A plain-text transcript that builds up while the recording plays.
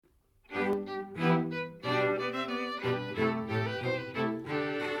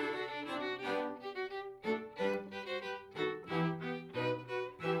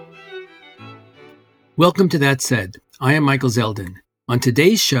Welcome to That Said. I am Michael Zeldin. On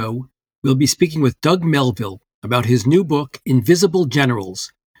today's show, we'll be speaking with Doug Melville about his new book, Invisible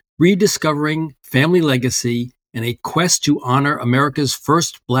Generals, Rediscovering Family Legacy and a Quest to Honor America's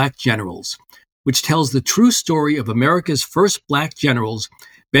First Black Generals, which tells the true story of America's first black generals,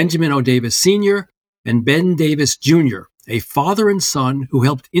 Benjamin O. Davis Sr. and Ben Davis Jr., a father and son who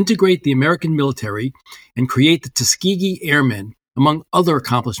helped integrate the American military and create the Tuskegee Airmen, among other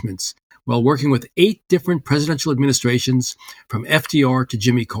accomplishments, while working with 8 different presidential administrations from FDR to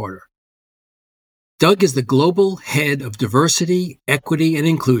Jimmy Carter. Doug is the global head of diversity, equity, and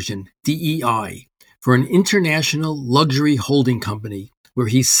inclusion, DEI, for an international luxury holding company where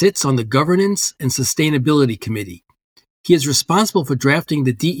he sits on the governance and sustainability committee. He is responsible for drafting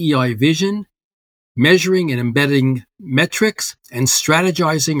the DEI vision, measuring and embedding metrics, and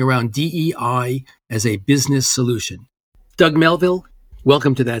strategizing around DEI as a business solution. Doug Melville,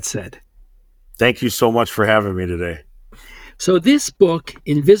 welcome to That Said. Thank you so much for having me today. So this book,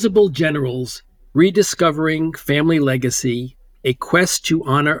 Invisible Generals, Rediscovering Family Legacy, A Quest to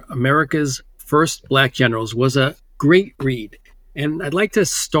Honor America's First Black Generals, was a great read. And I'd like to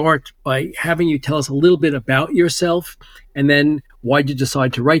start by having you tell us a little bit about yourself and then why you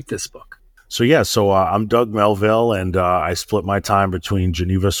decide to write this book. So I'm Doug Melville, and I split my time between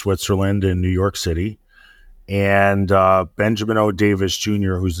Geneva, Switzerland, and New York City. And Benjamin O. Davis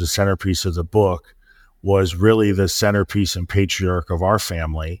Jr., who's the centerpiece of the book, was really the centerpiece and patriarch of our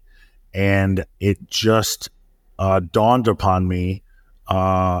family. And it just dawned upon me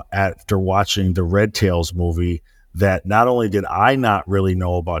after watching the Red Tails movie that not only did I not really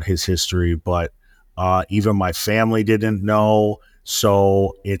know about his history, but even my family didn't know.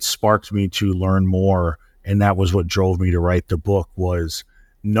 So it sparked me to learn more. And that was what drove me to write the book, was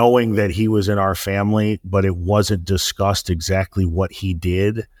knowing that he was in our family, but it wasn't discussed exactly what he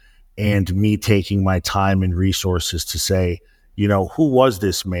did. And me taking my time and resources to say, who was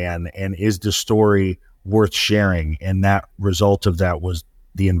this man, and is the story worth sharing? And that result of that was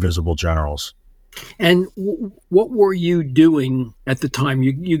the Invisible Generals. And what were you doing at the time?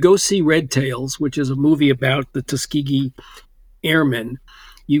 You go see Red Tails, which is a movie about the Tuskegee Airmen.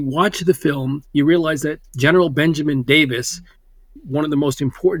 You watch the film, you realize that General Benjamin Davis, one of the most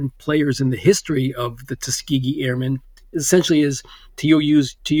important players in the history of the Tuskegee Airmen, essentially is, to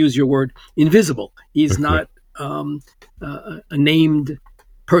use your word, invisible. He's not a named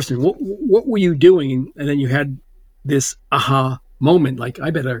person. What were you doing? And then you had this aha moment, like, I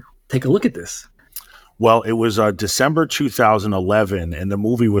better take a look at this. Well, it was December 2011, and the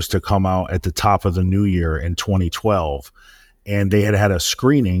movie was to come out at the top of the new year in 2012. And they had a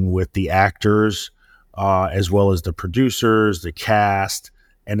screening with the actors, as well as the producers, the cast,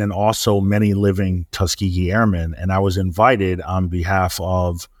 and then also many living Tuskegee Airmen. And I was invited on behalf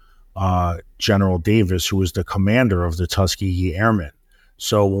of General Davis, who was the commander of the Tuskegee Airmen.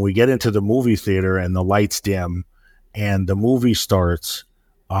 So when we get into the movie theater and the lights dim and the movie starts,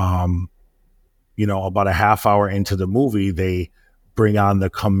 about a half hour into the movie, they bring on the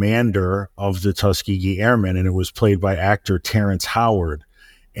commander of the Tuskegee Airmen, and it was played by actor Terrence Howard.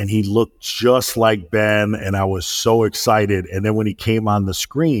 And he looked just like Ben, and I was so excited. And then when he came on the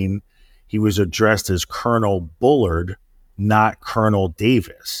screen, he was addressed as Colonel Bullard, not Colonel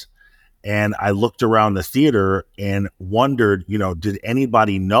Davis. And I looked around the theater and wondered, did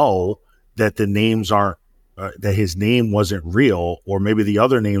anybody know that the names aren't, that his name wasn't real, or maybe the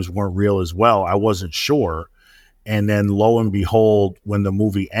other names weren't real as well? I wasn't sure. And then lo and behold, when the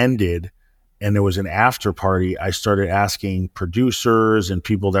movie ended and there was an after party, I started asking producers and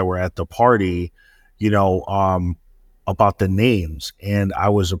people that were at the party, about the names. And I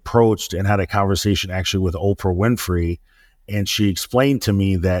was approached and had a conversation actually with Oprah Winfrey. And she explained to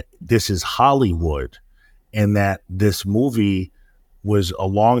me that this is Hollywood, and that this movie was a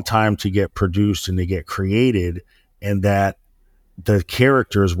long time to get produced and to get created, and that the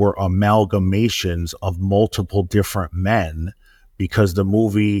characters were amalgamations of multiple different men, because the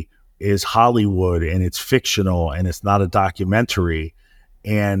movie is Hollywood and it's fictional and it's not a documentary.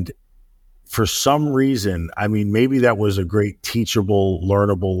 And for some reason, maybe that was a great teachable,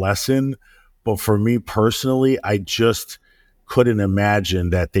 learnable lesson. But for me personally, I just couldn't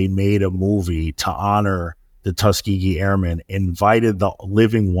imagine that they made a movie to honor the Tuskegee Airmen, invited the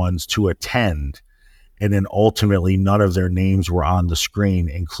living ones to attend, and then ultimately none of their names were on the screen,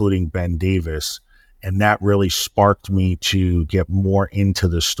 including Ben Davis. And that really sparked me to get more into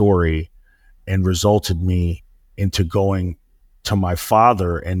the story, and resulted me into going to my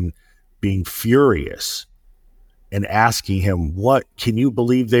father and being furious and asking him, can you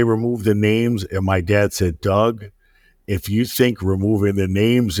believe they removed the names? And my dad said, Doug, if you think removing the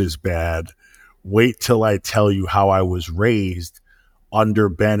names is bad, wait till I tell you how I was raised under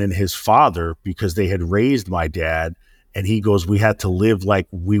Ben and his father, because they had raised my dad. And he goes, we had to live like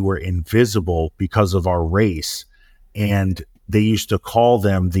we were invisible because of our race. And they used to call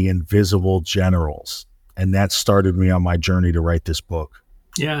them the invisible generals. And that started me on my journey to write this book.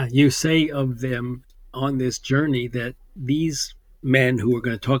 Yeah, you say of them on this journey that these men who we're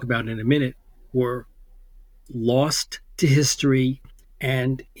going to talk about in a minute were lost to history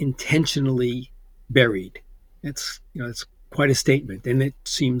and intentionally buried. It's quite a statement, and it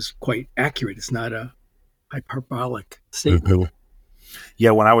seems quite accurate. It's not a hyperbolic statement.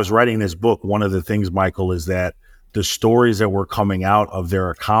 Yeah, when I was writing this book, one of the things, Michael, is that the stories that were coming out of their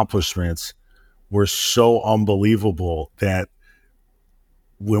accomplishments were so unbelievable that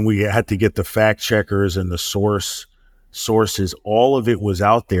when we had to get the fact checkers and the sources, all of it was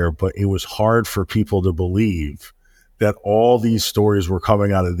out there, but it was hard for people to believe that all these stories were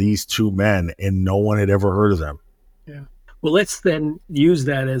coming out of these two men and no one had ever heard of them. Yeah. Well, let's then use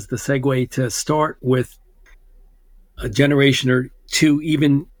that as the segue to start with a generation or two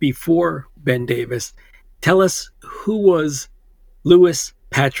even before Ben Davis. Tell us, who was Lewis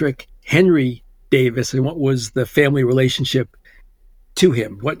Patrick Henry Davis, and what was the family relationship to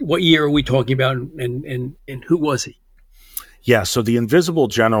him? What year are we talking about, and who was he? Yeah, so The Invisible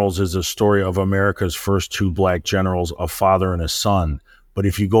Generals is a story of America's first two black generals, a father and a son. But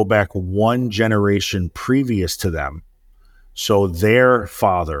if you go back one generation previous to them, so their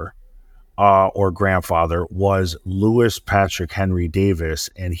father or grandfather was Lewis Patrick Henry Davis,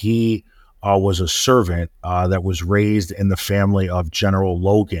 and he was a servant that was raised in the family of General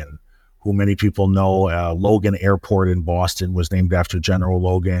Logan, who many people know. Logan Airport in Boston was named after General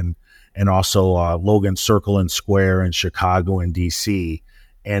Logan, and also Logan Circle and Square in Chicago and D.C.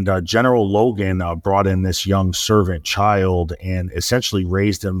 And General Logan brought in this young servant child and essentially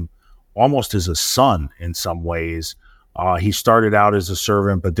raised him almost as a son in some ways. He started out as a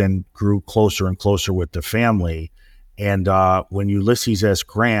servant, but then grew closer and closer with the family. And when Ulysses S.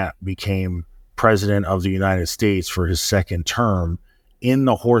 Grant became president of the United States for his second term, in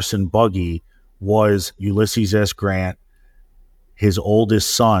the horse and buggy was Ulysses S. Grant, his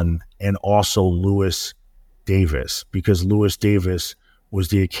oldest son, and also Lewis Davis, because Lewis Davis was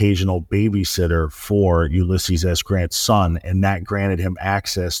the occasional babysitter for Ulysses S. Grant's son, and that granted him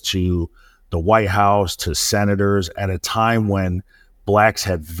access to the White House, to senators, at a time when blacks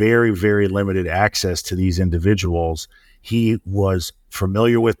had very, very limited access to these individuals. He was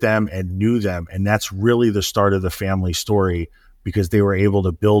familiar with them and knew them, and that's really the start of the family story, because they were able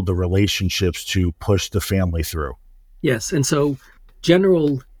to build the relationships to push the family through. Yes, and so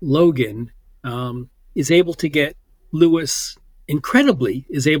General Logan is able to get Lewis a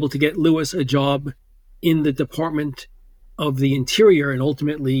job in the Department of the Interior, and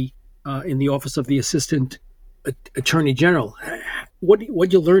ultimately in the office of the Assistant Attorney General. What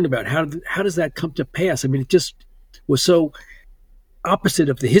you learn about how does that come to pass? I mean, it just was so opposite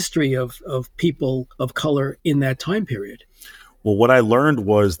of the history of people of color in that time period. Well, what I learned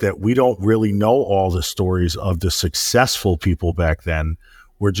was that we don't really know all the stories of the successful people back then.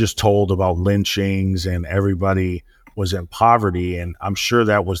 We're just told about lynchings and everybody was in poverty. And I'm sure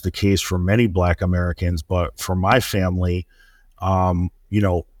that was the case for many Black Americans. But for my family,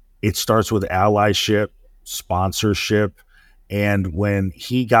 it starts with allyship, sponsorship. And when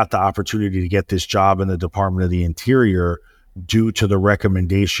he got the opportunity to get this job in the Department of the Interior due to the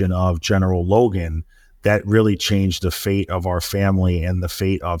recommendation of General Logan, that really changed the fate of our family and the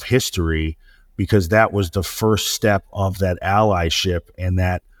fate of history, because that was the first step of that allyship and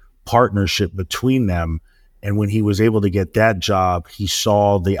that partnership between them. And when he was able to get that job, he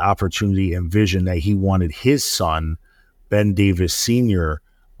saw the opportunity and vision that he wanted his son, Ben Davis Sr.,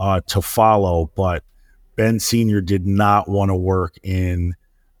 to follow. But Ben Sr. did not want to work in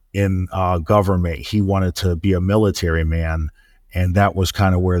government. He wanted to be a military man. And that was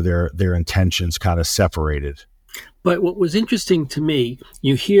kind of where their intentions kind of separated. But what was interesting to me,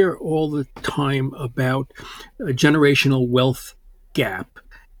 you hear all the time about a generational wealth gap.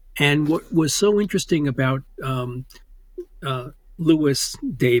 And what was so interesting about Lewis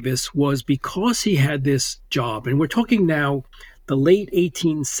Davis was, because he had this job, and we're talking now the late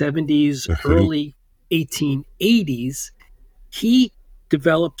 1870s, early 1880s, he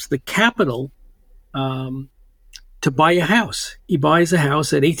develops the capital to buy a house. He buys a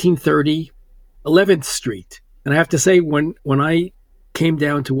house at 1830 11th Street. And I have to say, when I came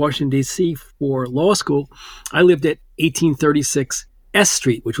down to Washington, D.C. for law school, I lived at 1836 S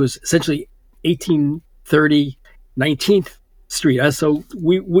Street, which was essentially 1830 19th Street. So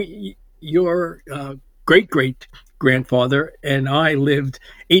your great grandfather and I lived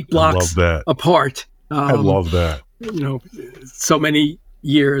 8 I love blocks that. apart. I love that. So many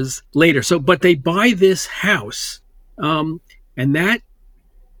years later. But they buy this house, and that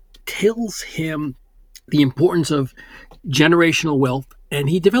tells him the importance of generational wealth. And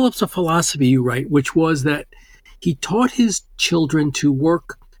he develops a philosophy, you write, which was that he taught his children to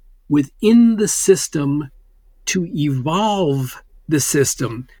work within the system to evolve the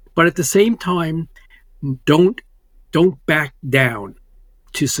system, but at the same time, don't back down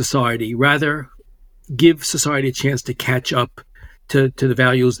to society. Rather, give society a chance to catch up to the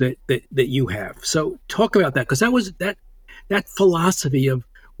values that you have. So talk about that, because that was that philosophy of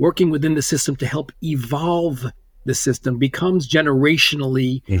working within the system to help evolve the system becomes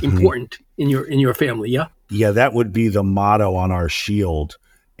generationally important in your family. Yeah, that would be the motto on our shield.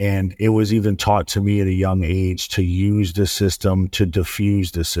 And it was even taught to me at a young age to use the system, to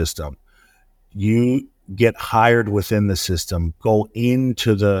diffuse the system. You get hired within the system, go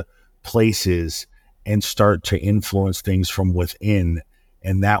into the places and start to influence things from within.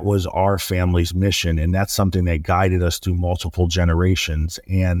 And that was our family's mission. And that's something that guided us through multiple generations.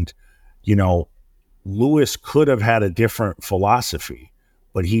 And, Lewis could have had a different philosophy,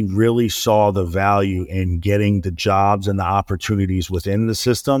 but he really saw the value in getting the jobs and the opportunities within the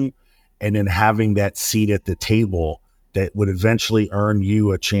system, and then having that seat at the table that would eventually earn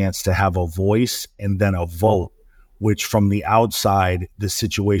you a chance to have a voice and then a vote, which from the outside, the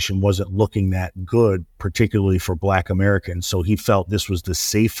situation wasn't looking that good, particularly for Black Americans. So he felt this was the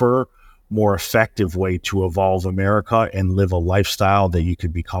safer, more effective way to evolve America and live a lifestyle that you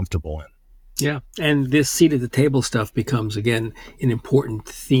could be comfortable in. Yeah, and this seat at the table stuff becomes, again, an important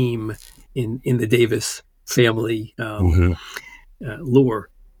theme in the Davis family lore.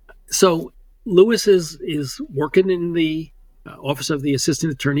 So Lewis is working in the office of the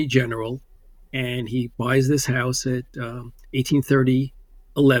Assistant Attorney General, and he buys this house at 1830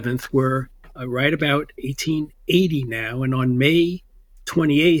 11th. We're right about 1880 now, and on May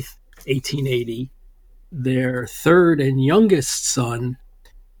 28th, 1880, their third and youngest son,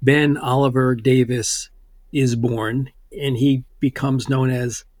 Ben Oliver Davis, is born, and he becomes known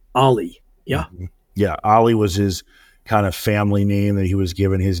as Ollie. Yeah? Yeah, Ollie was his kind of family name that he was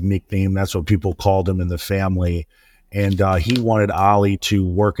given, his nickname. That's what people called him in the family. And he wanted Ollie to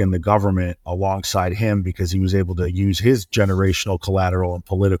work in the government alongside him because he was able to use his generational collateral and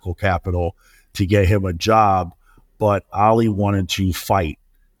political capital to get him a job. But Ollie wanted to fight.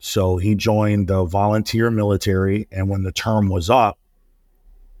 So he joined the volunteer military. And when the term was up,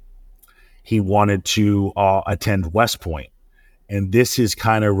 he wanted to attend West Point. And this is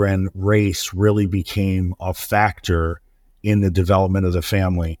kind of when race really became a factor in the development of the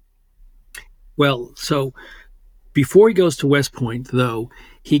family. Well, so before he goes to West Point, though,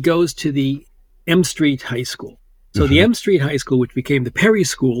 he goes to the M Street High School. So the M Street High School, which became the Perry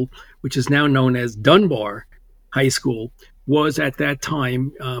School, which is now known as Dunbar High School, was at that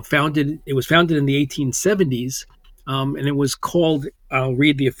time founded. It was founded in the 1870s, and it was called, I'll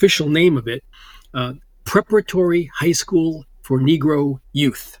read the official name of it, Preparatory High School for Negro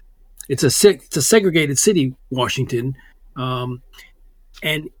Youth. It's a segregated city, Washington,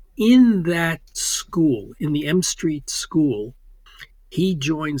 and in that school, in the M Street School, he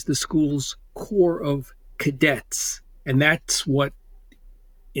joins the school's corps of cadets, and that's what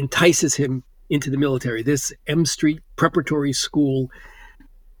entices him into the military. This M Street Preparatory School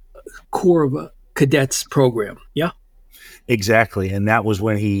Corps of Cadets program. Yeah, exactly. And that was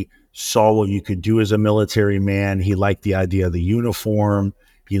when he saw what you could do as a military man. He liked the idea of the uniform.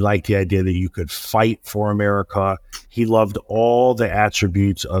 He liked the idea that you could fight for America. He loved all the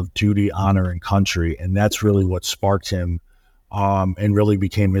attributes of duty, honor, and country. And that's really what sparked him and really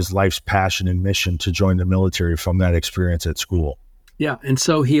became his life's passion and mission to join the military from that experience at school. Yeah. And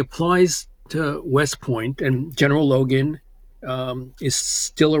so he applies to West Point, and General Logan is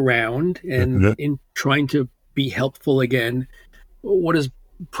still around and in trying to be helpful again. What does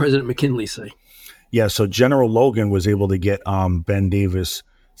President McKinley say? Yeah, so General Logan was able to get Ben Davis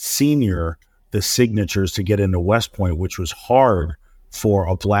Sr. the signatures to get into West Point, which was hard for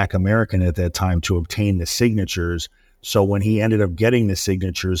a Black American at that time to obtain the signatures. So when he ended up getting the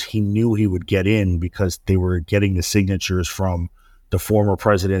signatures, he knew he would get in because they were getting the signatures from the former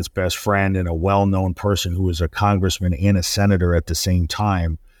president's best friend and a well-known person who was a congressman and a senator at the same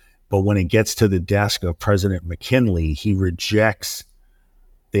time. But when it gets to the desk of President McKinley, he rejects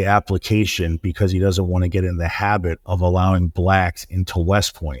the application because he doesn't want to get in the habit of allowing Blacks into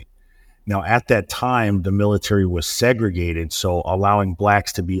West Point. Now, at that time, the military was segregated, so allowing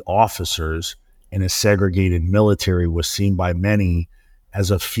Blacks to be officers in a segregated military was seen by many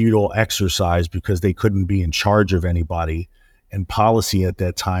as a feudal exercise because they couldn't be in charge of anybody. And policy at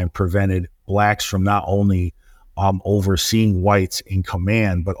that time prevented blacks from not only overseeing whites in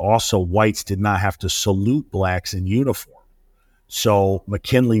command, but also whites did not have to salute blacks in uniform. So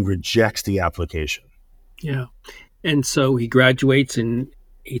McKinley rejects the application. Yeah. And so he graduates in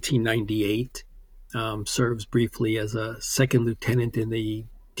 1898, serves briefly as a second lieutenant in the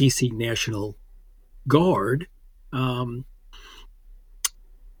D.C. National Guard,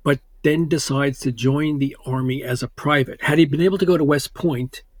 but then decides to join the Army as a private. Had he been able to go to West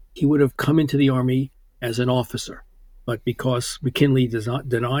Point, he would have come into the Army as an officer. But because McKinley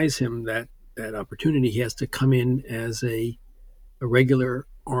denies him that opportunity, he has to come in as a regular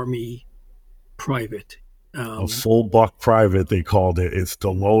Army private. A full buck private, they called it. It's the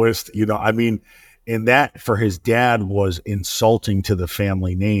lowest, and that for his dad was insulting to the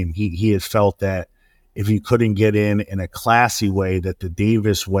family name. He had felt that if he couldn't get in a classy way, that the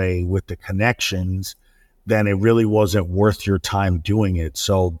Davis way with the connections, then it really wasn't worth your time doing it.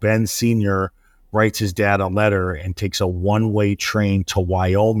 So Ben Sr. writes his dad a letter and takes a one-way train to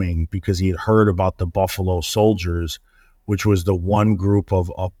Wyoming because he had heard about the Buffalo Soldiers, which was the one group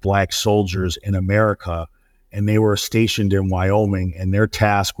of black soldiers in America. And they were stationed in Wyoming, and their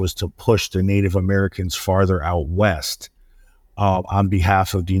task was to push the Native Americans farther out west on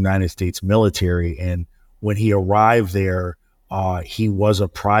behalf of the United States military. And when he arrived there, he was a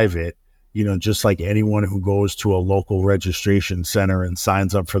private, just like anyone who goes to a local registration center and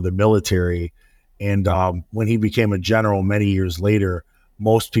signs up for the military. And when he became a general many years later,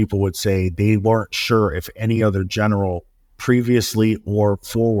 most people would say they weren't sure if any other general previously or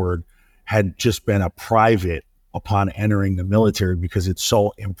forward had just been a private upon entering the military, because it's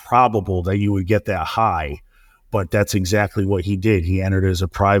so improbable that you would get that high. But that's exactly what he did. He entered as a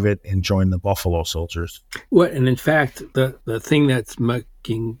private and joined the Buffalo Soldiers. Well, and in fact, the thing that's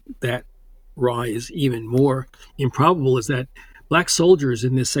making that rise even more improbable is that black soldiers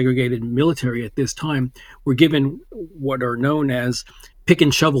in this segregated military at this time were given what are known as pick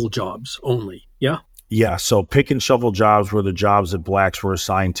and shovel jobs only. Yeah? Yeah, so pick and shovel jobs were the jobs that blacks were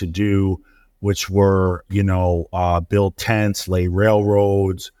assigned to do, which were, build tents, lay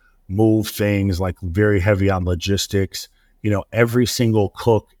railroads, move things, like very heavy on logistics. Every single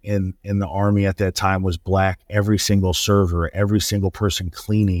cook in the Army at that time was black, every single server, every single person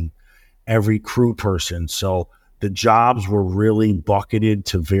cleaning, every crew person. So the jobs were really bucketed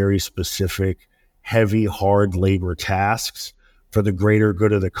to very specific, heavy, hard labor tasks for the greater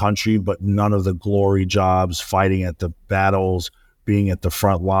good of the country, but none of the glory jobs, fighting at the battles, being at the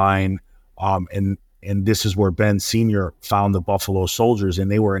front line. And this is where Ben Sr. found the Buffalo Soldiers,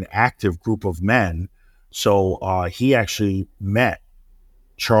 and they were an active group of men. So he actually met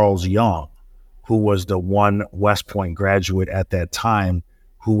Charles Young, who was the one West Point graduate at that time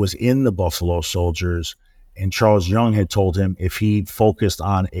who was in the Buffalo Soldiers. And Charles Young had told him if he focused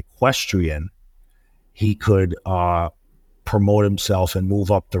on equestrian, he could promote himself and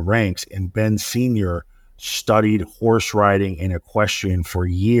move up the ranks. And Ben Sr. studied horse riding and equestrian for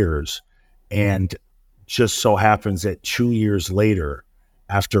years. And just so happens that 2 years later,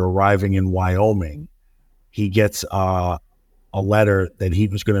 after arriving in Wyoming, he gets a letter that he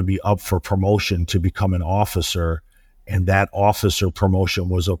was going to be up for promotion to become an officer. And that officer promotion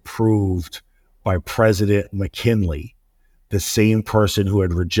was approved by President McKinley, the same person who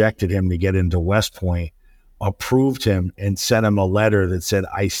had rejected him to get into West Point, approved him and sent him a letter that said,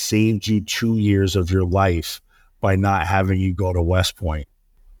 I saved you 2 years of your life by not having you go to West Point.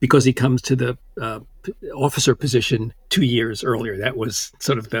 Because he comes to the officer position 2 years earlier. That was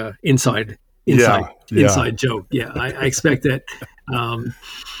sort of the inside joke. Yeah, I expect that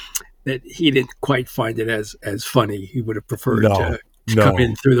that he didn't quite find it as funny. He would have preferred to come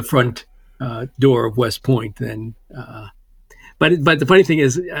in through the front door of West Point than. But the funny thing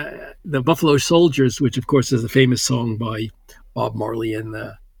is, the Buffalo Soldiers, which of course is a famous song by Bob Marley and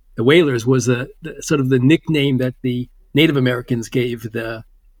the Wailers, was the sort of the nickname that the Native Americans gave the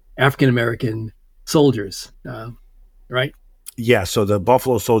African American soldiers, right? Yeah, so the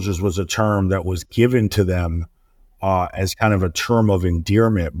Buffalo Soldiers was a term that was given to them as kind of a term of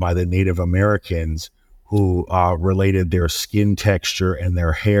endearment by the Native Americans, who related their skin texture and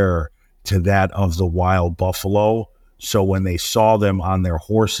their hair to that of the wild buffalo. So when they saw them on their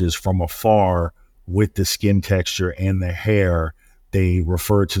horses from afar with the skin texture and the hair, they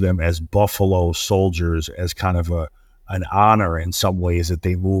referred to them as Buffalo Soldiers, as kind of an honor in some ways, that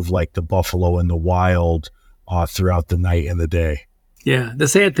they move like the buffalo in the wild throughout the night and the day. Yeah. The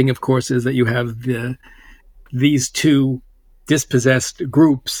sad thing, of course, is that you have these two dispossessed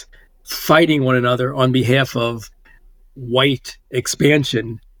groups fighting one another on behalf of white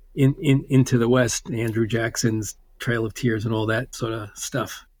expansion into the West, Andrew Jackson's Trail of Tears and all that sort of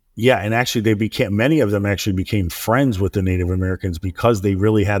stuff. Yeah, and actually many of them actually became friends with the Native Americans because they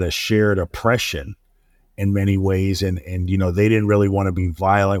really had a shared oppression in many ways. And they didn't really want to be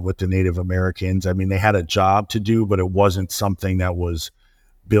violent with the Native Americans. I mean, they had a job to do, but it wasn't something that was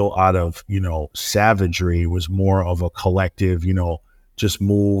built out of, savagery. It was more of a collective, just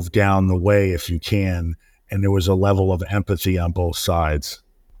move down the way if you can. And there was a level of empathy on both sides.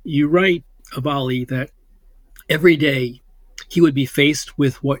 You write of Ali that every day he would be faced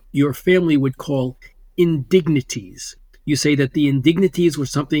with what your family would call indignities. You say that the indignities were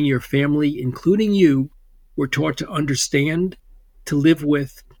something your family, including you, were taught to understand, to live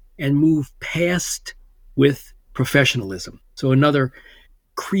with, and move past with professionalism. So another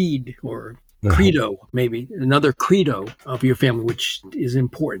creed or credo, maybe another credo of your family, which is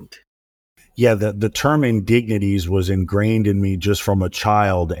important. Yeah, the term indignities was ingrained in me just from a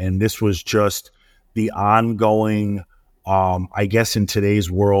child. And this was just the ongoing, I guess in today's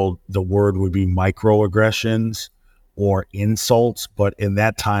world, the word would be microaggressions or insults. But in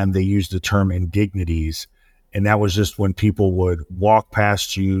that time, they used the term indignities. And that was just when people would walk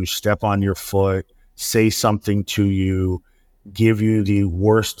past you, step on your foot, say something to you, give you the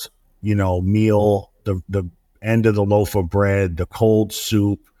worst, meal, the end of the loaf of bread, the cold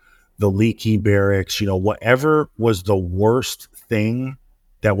soup, the leaky barracks, whatever was the worst thing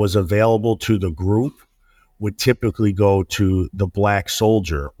that was available to the group would typically go to the Black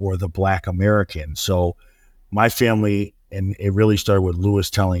soldier or the Black American. So my family, and it really started with Lewis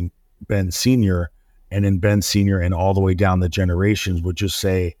telling Ben Sr., and then Ben Sr. and all the way down the generations would just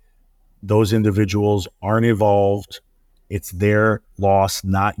say, those individuals aren't evolved. It's their loss,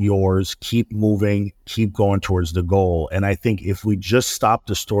 not yours. Keep moving, keep going towards the goal. And I think if we just stop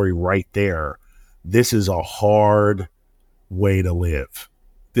the story right there, this is a hard way to live.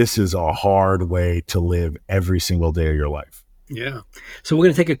 This is a hard way to live every single day of your life. Yeah. So we're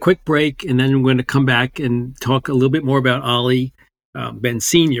going to take a quick break, and then we're going to come back and talk a little bit more about Ali, Ben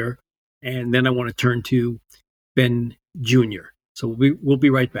Sr., and then I want to turn to Ben Jr. So we'll be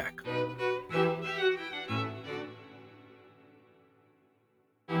right back.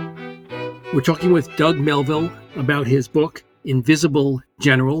 We're talking with Doug Melville about his book, Invisible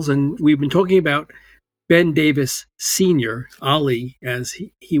Generals, and we've been talking about Ben Davis Sr., Ali, as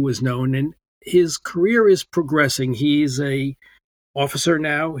he was known, and his career is progressing. He's a officer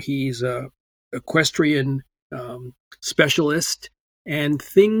now. He's a equestrian specialist, and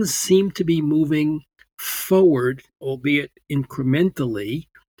things seem to be moving forward, albeit incrementally,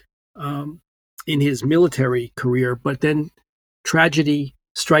 in his military career. But then tragedy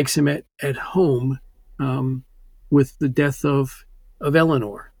strikes him at home with the death of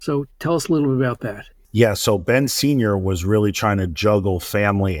Eleanor. So tell us a little bit about that. Yeah, so Ben Sr. was really trying to juggle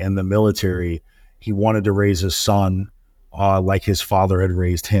family and the military. He wanted to raise his son like his father had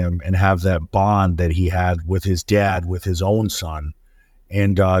raised him and have that bond that he had with his dad, with his own son.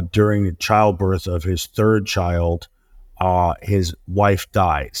 And during the childbirth of his third child, his wife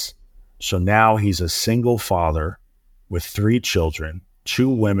dies. So now he's a single father with 3 children, 2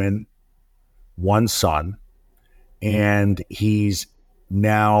 women, 1 son. And he's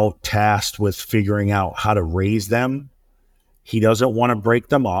now tasked with figuring out how to raise them. He doesn't want to break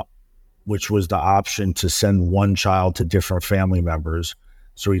them up, which was the option to send one child to different family members.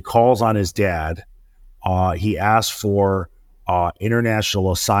 So he calls on his dad. He asks for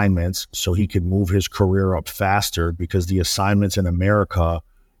international assignments so he could move his career up faster, because the assignments in America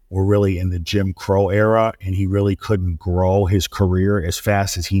were really in the Jim Crow era, and he really couldn't grow his career as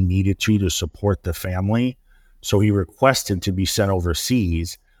fast as he needed to support the family. So he requested to be sent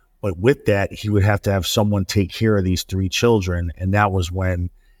overseas, but with that, he would have to have someone take care of these 3 children. And that was when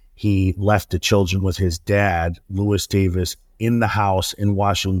he left the children with his dad, Lewis Davis, in the house in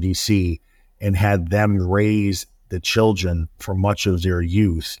Washington, D.C., and had them raise the children for much of their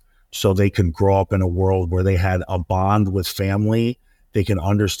youth so they could grow up in a world where they had a bond with family, they can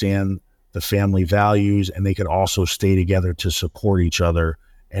understand the family values, and they could also stay together to support each other.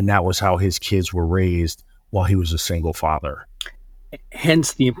 And that was how his kids were raised while he was a single father.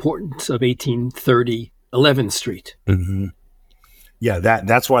 Hence the importance of 1830 11th Street. Mm-hmm. Yeah,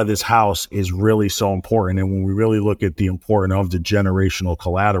 that's why this house is really so important. And when we really look at the importance of the generational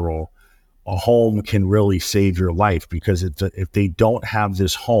collateral, a home can really save your life, because if they don't have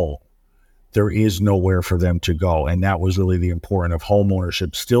this home, there is nowhere for them to go. And that was really the importance of home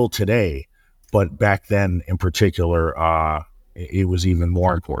ownership still today. But back then in particular, it was even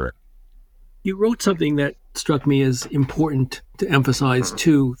more important. You wrote something that struck me as important to emphasize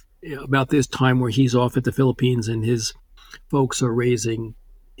too, about this time where he's off at the Philippines and his folks are raising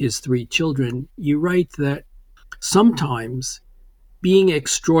his three children, you write that sometimes being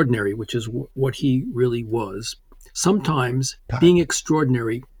extraordinary, which is what he really was, sometimes being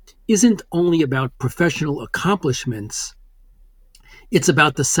extraordinary isn't only about professional accomplishments, it's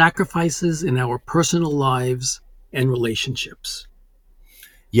about the sacrifices in our personal lives and relationships.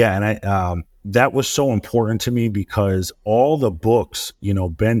 Yeah, and that was so important to me because all the books,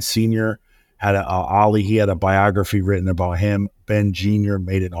 Ben Sr. had Ollie, he had a biography written about him. Ben Jr.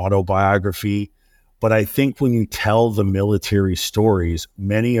 made an autobiography. But I think when you tell the military stories,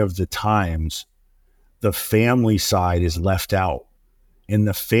 many of the times the family side is left out. And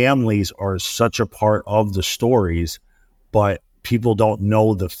the families are such a part of the stories, but people don't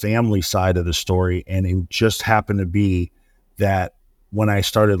know the family side of the story. And it just happened to be that when I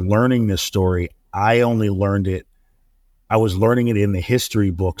started learning this story, I was learning it in the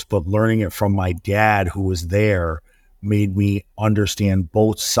history books, but learning it from my dad who was there made me understand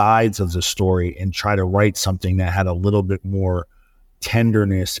both sides of the story and try to write something that had a little bit more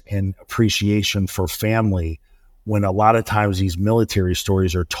tenderness and appreciation for family, when a lot of times these military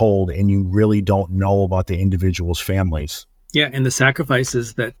stories are told and you really don't know about the individuals' families. Yeah, and the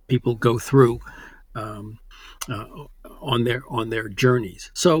sacrifices that people go through um, on their journeys.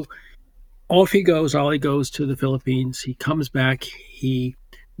 So Ollie goes to the Philippines. He comes back. He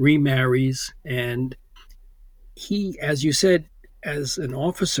remarries, and he, as you said, as an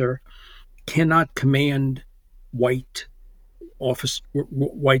officer, cannot command white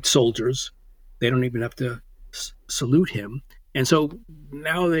white soldiers. They don't even have to salute him, and so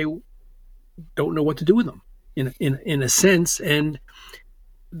now they don't know what to do with him in a sense, and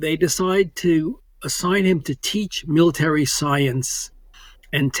they decide to assign him to teach military science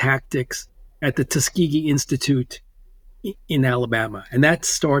and tactics at the Tuskegee Institute in Alabama, and that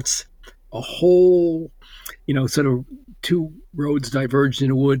starts a whole, sort of two roads diverged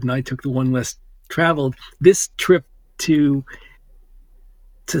in a wood, and I took the one less traveled. This trip to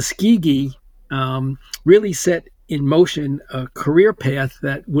Tuskegee really set in motion a career path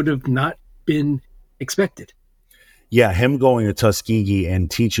that would have not been expected. Yeah, him going to Tuskegee and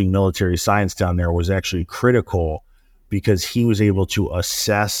teaching military science down there was actually critical because he was able to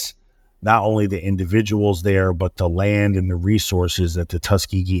assess not only the individuals there, but the land and the resources that the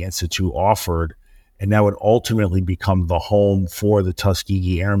Tuskegee Institute offered. And that would ultimately become the home for the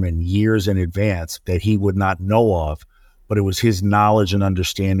Tuskegee Airmen years in advance that he would not know of. But it was his knowledge and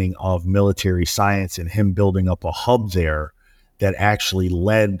understanding of military science and him building up a hub there that actually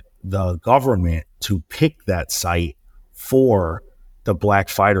led the government to pick that site for the black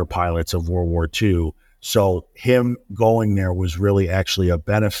fighter pilots of World War II. So him going there was really actually a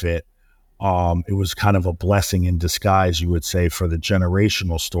benefit. It was kind of a blessing in disguise, you would say, for the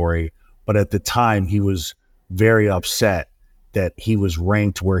generational story. But at the time, he was very upset that he was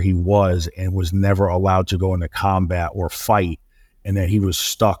ranked where he was and was never allowed to go into combat or fight, and that he was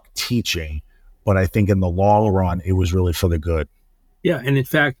stuck teaching. But I think in the long run, it was really for the good. Yeah, and in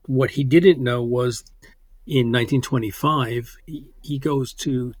fact, what he didn't know was in 1925, he goes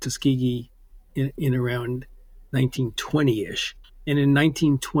to Tuskegee in around 1920-ish. And in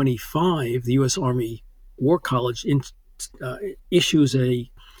 1925, the U.S. Army War College issues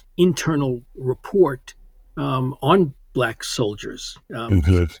a internal report on black soldiers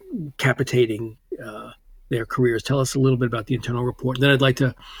capitating their careers. Tell us a little bit about the internal report. And then I'd like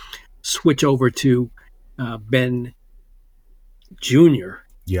to switch over to Ben Jr.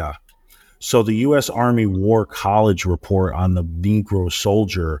 Yeah. So the U.S. Army War College report on the Negro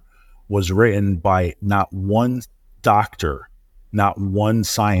soldier was written by not one doctor, not one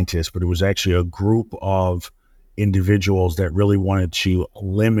scientist, but it was actually a group of individuals that really wanted to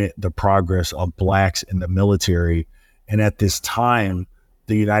limit the progress of blacks in the military. And at this time,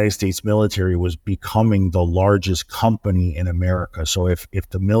 the United States military was becoming the largest company in America. So if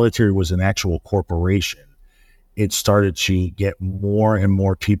the military was an actual corporation, it started to get more and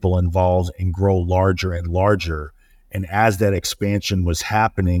more people involved and grow larger and larger. And as that expansion was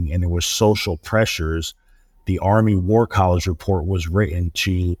happening and there was social pressures, the Army War College report was written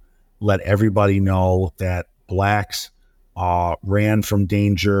to let everybody know that blacks ran from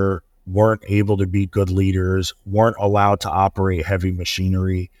danger, weren't able to be good leaders, weren't allowed to operate heavy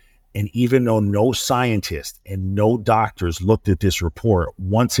machinery. And even though no scientists and no doctors looked at this report,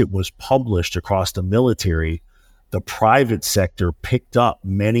 once it was published across the military, the private sector picked up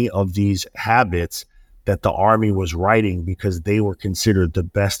many of these habits that the Army was writing because they were considered the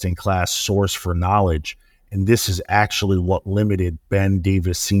best in class source for knowledge. And this is actually what limited Ben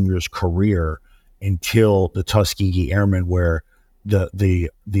Davis Sr.'s career until the Tuskegee Airmen, where the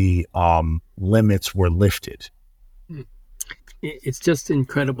limits were lifted. It's just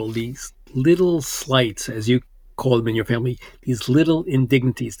incredible. These little slights, as you call them in your family, these little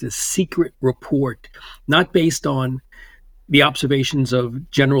indignities, this secret report, not based on the observations of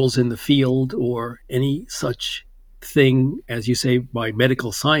generals in the field or any such thing, as you say, by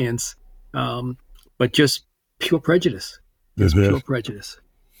medical science, um, but just pure prejudice. Just Mhm. pure prejudice.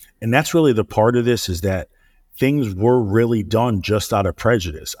 And that's really the part of this, is that things were really done just out of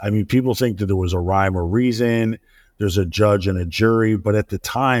prejudice. I mean, people think that there was a rhyme or reason, there's a judge and a jury, but at the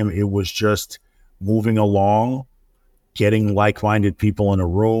time it was just moving along, getting like-minded people in a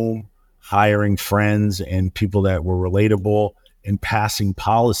room, hiring friends and people that were relatable, and passing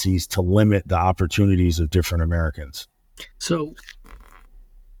policies to limit the opportunities of different Americans. So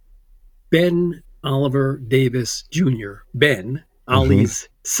Ben Oliver Davis Jr., Ben, Mm-hmm. Ollie's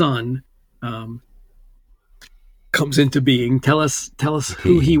son, um, comes into being. Tell us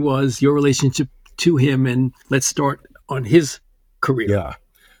who he was, your relationship to him, and let's start on his career. Yeah.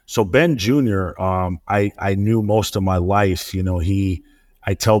 So Ben Jr., I knew most of my life.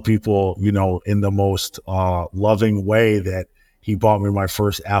 I tell people, in the most loving way, that he bought me my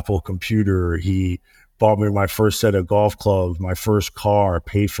first Apple computer. He bought me my first set of golf clubs, my first car,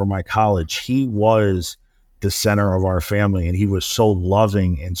 paid for my college. He was the center of our family, and he was so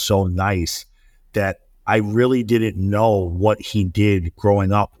loving and so nice that I really didn't know what he did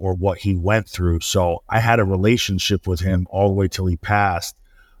growing up or what he went through. So I had a relationship with him all the way till he passed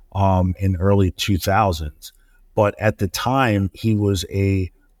in early 2000s. But at the time, he was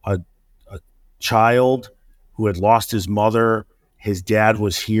a child who had lost his mother. His dad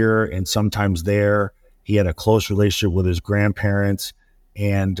was here and sometimes there. He had a close relationship with his grandparents.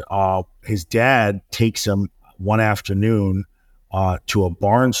 And his dad takes him one afternoon to a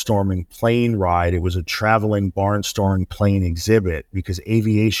barnstorming plane ride. It was a traveling barnstorming plane exhibit because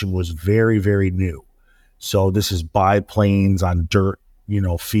aviation was very, very new. So this is biplanes on dirt,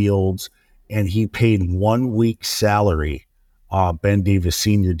 fields. And he paid 1 week's salary, Ben Davis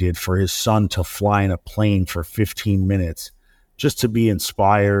Sr. did, for his son to fly in a plane for 15 minutes just to be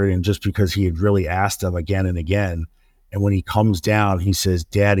inspired, and just because he had really asked him again and again. And when he comes down, he says,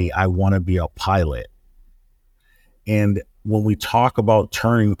 "Daddy, I want to be a pilot." And when we talk about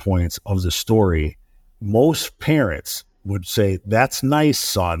turning points of the story, most parents would say, "That's nice,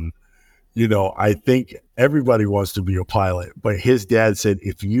 son. I think everybody wants to be a pilot." But his dad said,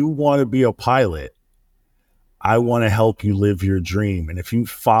 "If you want to be a pilot, I want to help you live your dream. And if you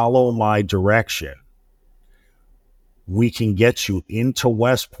follow my direction, we can get you into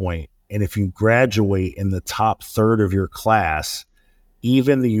West Point. And if you graduate in the top third of your class,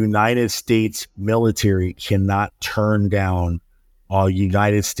 even the United States military cannot turn down a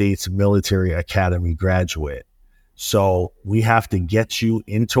United States Military Academy graduate. So we have to get you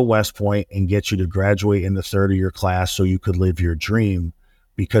into West Point and get you to graduate in the third of your class so you could live your dream.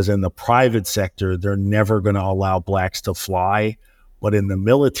 Because in the private sector, they're never going to allow blacks to fly. But in the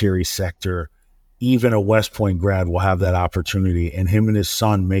military sector, even a West Point grad will have that opportunity." And him and his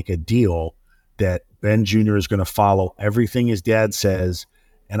son make a deal that Ben Jr. is going to follow everything his dad says.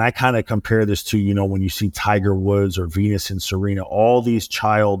 And I kind of compare this to, when you see Tiger Woods or Venus and Serena, all these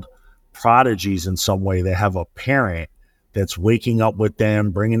child prodigies in some way, they have a parent that's waking up with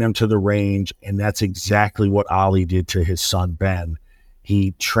them, bringing them to the range. And that's exactly what Ollie did to his son, Ben.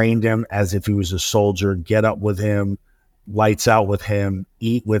 He trained him as if he was a soldier, get up with him, lights out with him,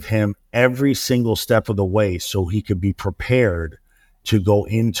 eat with him every single step of the way so he could be prepared to go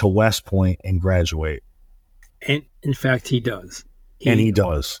into West Point and graduate. And in fact, he does. He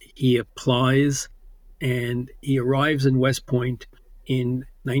does. He applies and he arrives in West Point in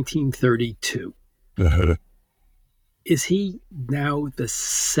 1932. Uh-huh. Is he now the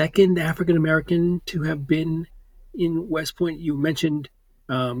second African American to have been in West Point? You mentioned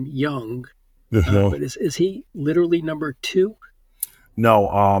Young, but is he literally number two?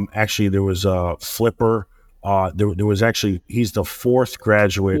 No, actually, there was a flipper. There was actually, he's the fourth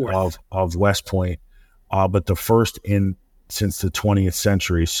graduate of West Point, but the first since the 20th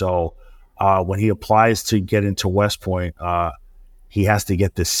century. So when he applies to get into West Point, he has to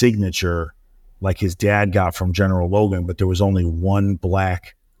get the signature like his dad got from General Logan, but there was only one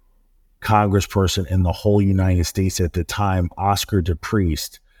black congressperson in the whole United States at the time, Oscar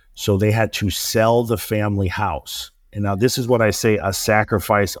DePriest. So they had to sell the family house. And now this is what I say, a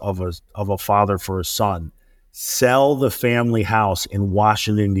sacrifice of a father for a son. Sell the family house in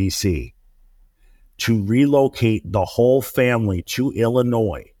Washington, D.C. to relocate the whole family to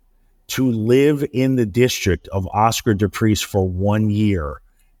Illinois to live in the district of Oscar DePriest for 1 year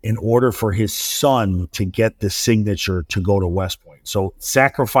in order for his son to get the signature to go to West Point. So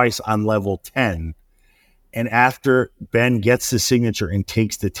sacrifice on level 10. And after Ben gets the signature and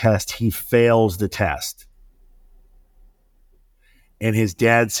takes the test, he fails the test. And his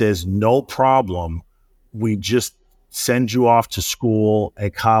dad says, no problem. We just send you off to school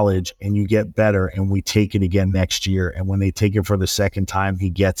at college and you get better and we take it again next year. And when they take it for the second time, he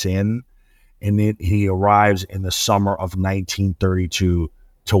gets in, and he arrives in the summer of 1932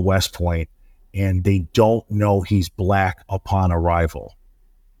 to West Point, and they don't know he's Black upon arrival.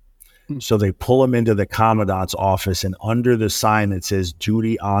 So they pull him into the commandant's office, and under the sign that says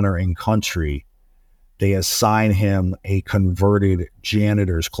duty, honor, and country, they assign him a converted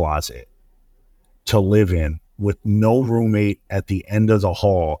janitor's closet to live in with no roommate at the end of the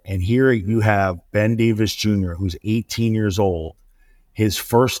hall. And here you have Ben Davis Jr., who's 18 years old, his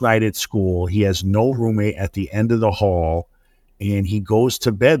first night at school. He has no roommate at the end of the hall, and he goes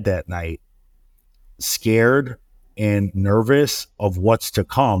to bed that night scared and nervous of what's to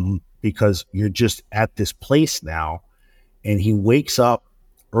come, because you're just at this place now. And he wakes up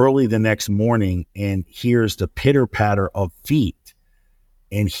early the next morning and hears the pitter patter of feet.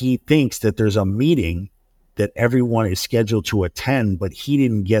 And he thinks that there's a meeting that everyone is scheduled to attend, but he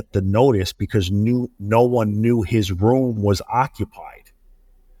didn't get the notice because no one knew his room was occupied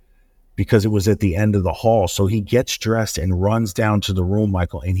because it was at the end of the hall. So he gets dressed and runs down to the room,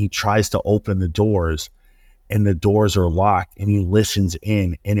 Michael, and he tries to open the doors, and the doors are locked, and he listens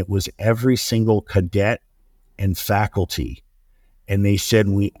in, and it was every single cadet and faculty. And they said,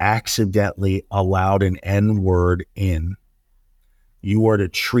 we accidentally allowed an N-word in. You are to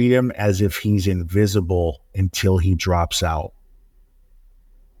treat him as if he's invisible until he drops out.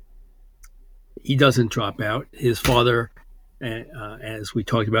 He doesn't drop out. His father, as we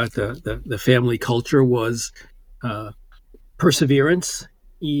talked about, the family culture was perseverance,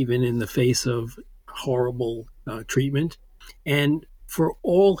 even in the face of horrible treatment. And for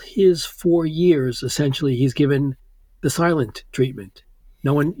all his 4 years, essentially, he's given the silent treatment.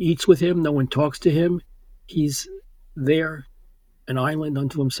 No one eats with him. No one talks to him. He's there, an island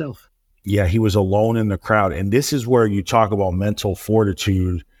unto himself. Yeah, he was alone in the crowd. And this is where you talk about mental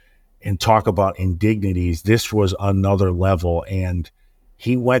fortitude and talk about indignities. This was another level. And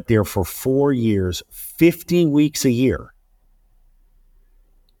he went there for 4 years, 50 weeks a year.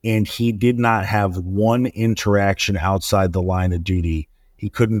 And he did not have one interaction outside the line of duty. He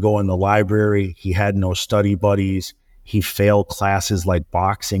couldn't go in the library. He had no study buddies. He failed classes like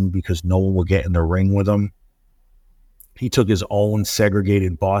boxing because no one would get in the ring with him. He took his own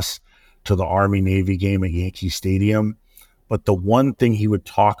segregated bus to the Army-Navy game at Yankee Stadium. But the one thing he would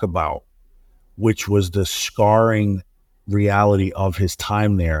talk about, which was the scarring reality of his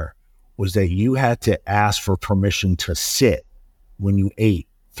time there, was that you had to ask for permission to sit when you ate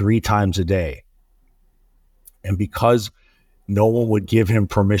 3 times a day. And because no one would give him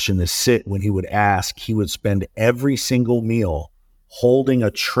permission to sit when he would ask, he would spend every single meal holding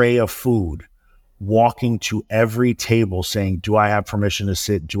a tray of food, walking to every table saying, do I have permission to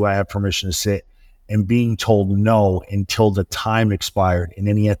sit? Do I have permission to sit? And being told no until the time expired. And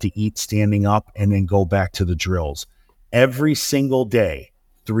then he had to eat standing up and then go back to the drills. Every single day,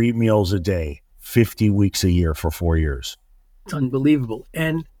 3 meals a day, 50 weeks a year for 4 years. It's unbelievable.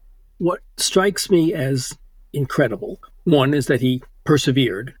 And what strikes me as incredible, one, is that he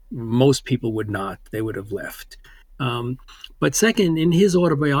persevered. Most people would not. They would have left. But second, in his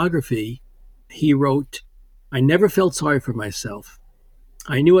autobiography, he wrote, I never felt sorry for myself.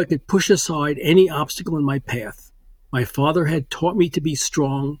 I knew I could push aside any obstacle in my path. My father had taught me to be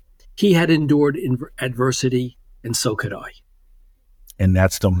strong. He had endured adversity, and so could I. And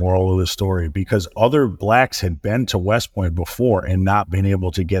that's the moral of the story, because other Blacks had been to West Point before and not been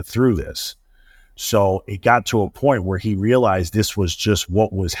able to get through this. So it got to a point where he realized this was just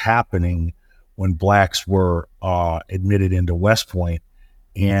what was happening when Blacks were admitted into West Point.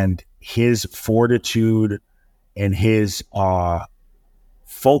 And his fortitude and his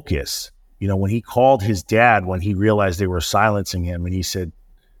focus, when he called his dad, when he realized they were silencing him, and he said,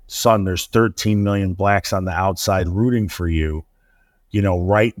 son, there's 13 million Blacks on the outside rooting for you,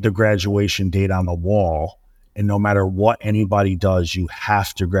 write the graduation date on the wall. And no matter what anybody does, you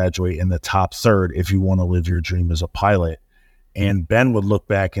have to graduate in the top third if you want to live your dream as a pilot. And Ben would look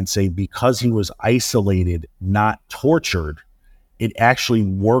back and say, because he was isolated, not tortured, it actually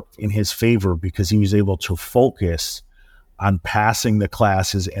worked in his favor, because he was able to focus on passing the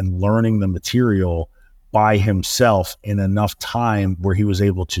classes and learning the material by himself in enough time where he was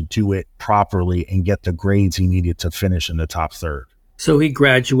able to do it properly and get the grades he needed to finish in the top third. So he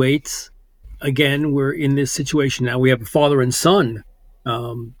graduates. Again, we're in this situation now. We have a father and son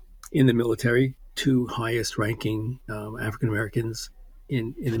in the military, 2 highest ranking African Americans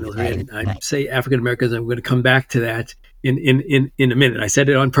in the military. And I say African Americans. I'm going to come back to that in a minute. I said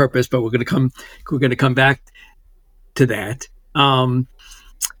it on purpose, but we're going to come back to that. And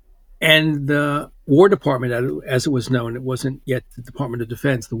the War Department, as it was known, it wasn't yet the Department of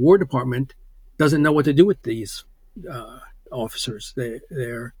Defense. The War Department doesn't know what to do with these officers.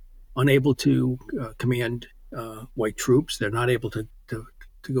 They're unable to command white troops. They're not able to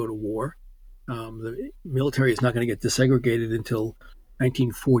go to war. The military is not going to get desegregated until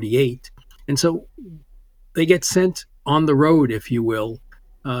 1948. And so they get sent on the road, if you will,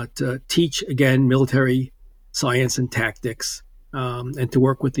 to teach, again, military science and tactics, and to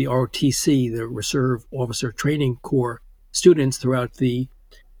work with the ROTC, the Reserve Officer Training Corps students throughout the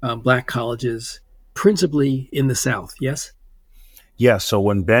black colleges, principally in the South, yes? Yeah, so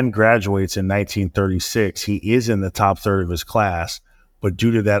when Ben graduates in 1936, he is in the top third of his class, but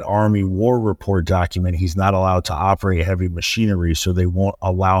due to that Army War Report document, he's not allowed to operate heavy machinery, so they won't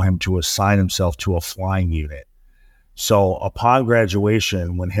allow him to assign himself to a flying unit. So upon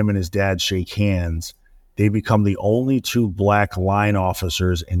graduation, when him and his dad shake hands, they become the only two black line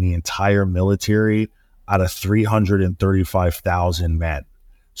officers in the entire military out of 335,000 men.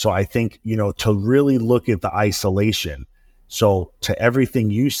 So I think, to really look at the isolation. So to everything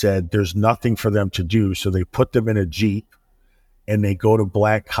you said, there's nothing for them to do. So they put them in a Jeep and they go to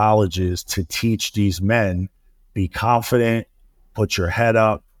black colleges to teach these men, be confident, put your head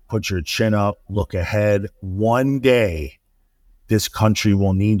up, put your chin up, look ahead. One day, this country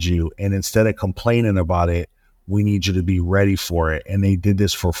will need you. And instead of complaining about it, we need you to be ready for it. And they did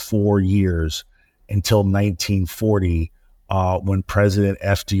this for 4 years until 1940, when President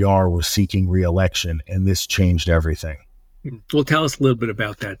FDR was seeking re-election. And this changed everything. Well, tell us a little bit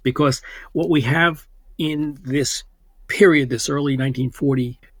about that, because what we have in this period, this early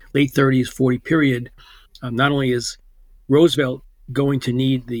 1940, late 30s, 40 period, not only is Roosevelt going to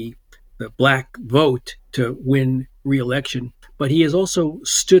need the black vote to win re-election, but he has also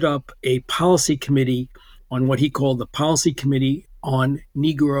stood up a policy committee on what he called the Policy Committee on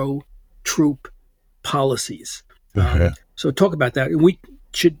Negro Troop Policies. So talk about that. And we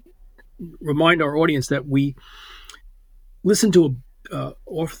should remind our audience that we listened to a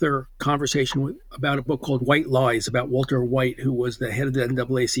author conversation about a book called White Lies about Walter White, who was the head of the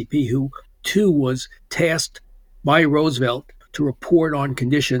NAACP, who too was tasked by Roosevelt to report on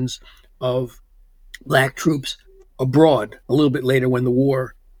conditions of black troops abroad a little bit later when the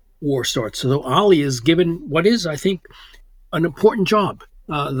war starts. So Ali is given what is, I think, an important job,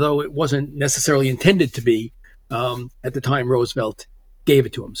 though it wasn't necessarily intended to be at the time Roosevelt gave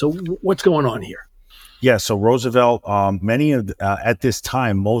it to him. So what's going on here? Yeah, so Roosevelt, at this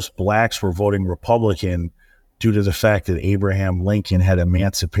time, most blacks were voting Republican due to the fact that Abraham Lincoln had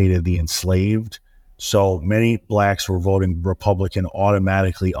emancipated the enslaved. So many blacks were voting Republican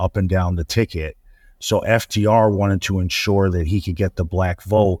automatically up and down the ticket. So FDR wanted to ensure that he could get the black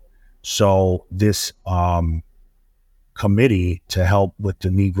vote. So this committee to help with the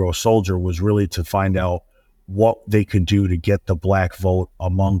Negro soldier was really to find out what they could do to get the black vote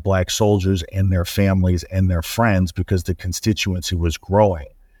among black soldiers and their families and their friends, because the constituency was growing.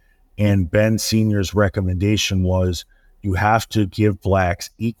 And Ben Sr.'s recommendation was you have to give blacks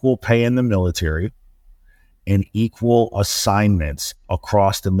equal pay in the military and equal assignments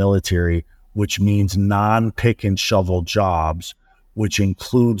across the military, which means non-pick and shovel jobs, which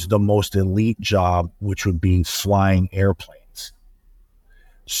includes the most elite job, which would be flying airplanes.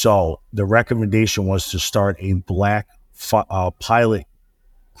 So the recommendation was to start a black pilot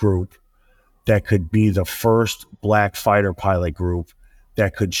group that could be the first black fighter pilot group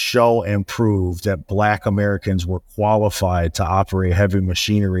that could show and prove that black Americans were qualified to operate heavy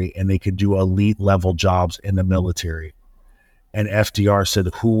machinery and they could do elite level jobs in the military. And FDR said,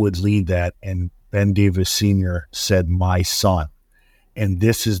 who would lead that? And Ben Davis Sr. said, my son. And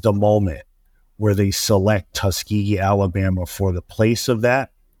this is the moment where they select Tuskegee, Alabama for the place of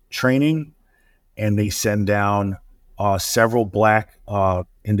that training. And they send down several black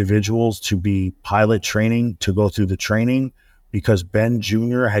individuals to be pilot training, to go through the training, because Ben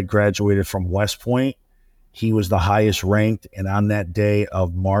Jr. had graduated from West Point. He was the highest ranked. And on that day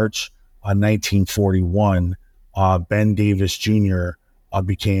of March 1941, Ben Davis Jr.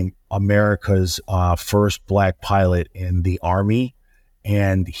 Became America's first black pilot in the Army,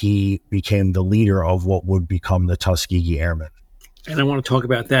 and he became the leader of what would become the Tuskegee Airmen. And I want to talk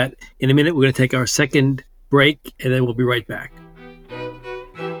about that in a minute. We're going to take our second break, and then we'll be right back.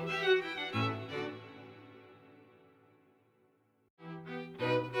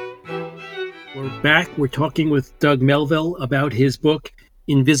 We're back. We're talking with Doug Melville about his book,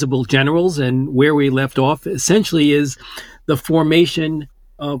 Invisible Generals, and where we left off essentially is the formation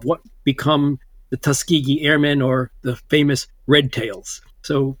of what become the Tuskegee Airmen, or the famous Red Tails.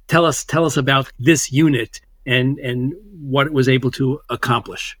 So tell us about this unit and what it was able to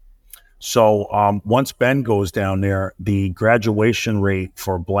accomplish. So once Ben goes down there, the graduation rate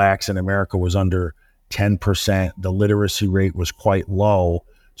for blacks in America was under 10%. The literacy rate was quite low.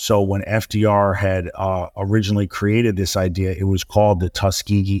 So when FDR had originally created this idea, it was called the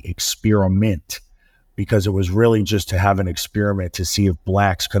Tuskegee Experiment, because it was really just to have an experiment to see if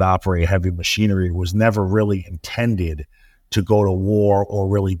blacks could operate heavy machinery. It was never really intended to go to war or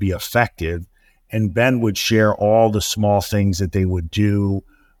really be effective. And Ben would share all the small things that they would do: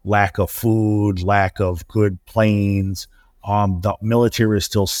 lack of food, lack of good planes. The military is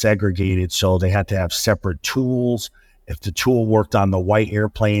still segregated, so they had to have separate tools. If the tool worked on the white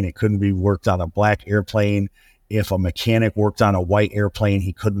airplane, it couldn't be worked on a black airplane. If a mechanic worked on a white airplane,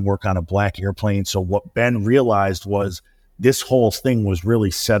 he couldn't work on a black airplane. So what Ben realized was this whole thing was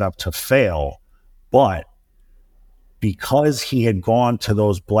really set up to fail. But because he had gone to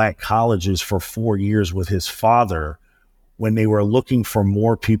those black colleges for 4 years with his father, when they were looking for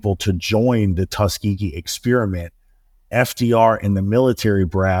more people to join the Tuskegee Experiment, FDR and the military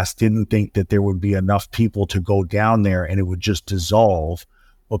brass didn't think that there would be enough people to go down there and it would just dissolve.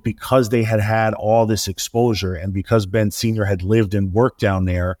 But because they had had all this exposure, and because Ben Sr. had lived and worked down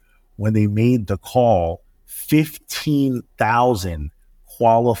there, when they made the call, 15,000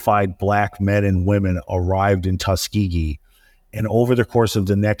 qualified black men and women arrived in Tuskegee. And over the course of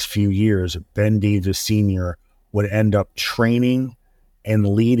the next few years, Ben Davis Sr. would end up training and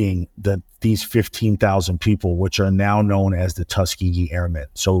leading these 15,000 people, which are now known as the Tuskegee Airmen.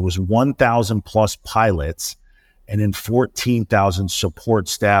 So it was 1,000 plus pilots, and then 14,000 support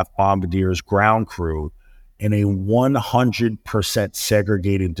staff, bombardiers, ground crew, in a 100%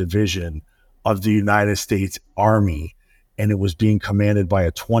 segregated division of the United States Army. And it was being commanded by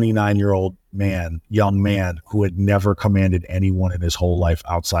a 29-year-old young man who had never commanded anyone in his whole life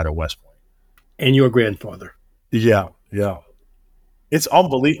outside of West Point. And your grandfather. Yeah. It's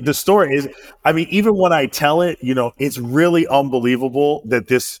unbelievable. The story is, I mean, even when I tell it, it's really unbelievable that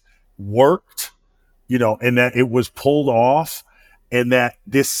this worked, and that it was pulled off, and that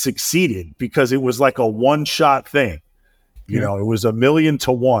this succeeded, because it was like a one-shot thing. It was 1,000,000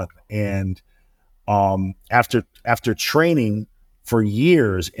 to 1. And after training for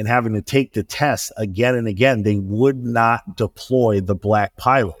years and having to take the test again and again, they would not deploy the black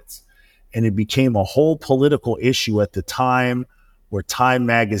pilots. And it became a whole political issue at the time, where Time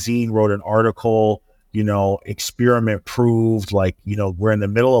magazine wrote an article, experiment proved, we're in the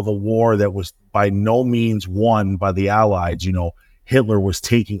middle of a war that was by no means won by the Allies. Hitler was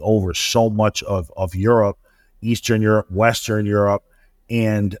taking over so much of Europe, Eastern Europe, Western Europe,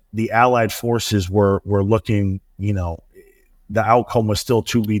 and the Allied forces were looking, the outcome was still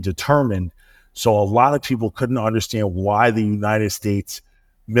to be determined. So a lot of people couldn't understand why the United States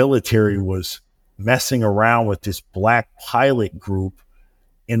military was messing around with this black pilot group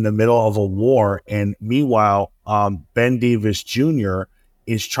in the middle of a war. And meanwhile, Ben Davis Jr.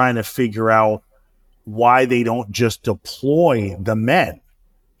 is trying to figure out why they don't just deploy the men.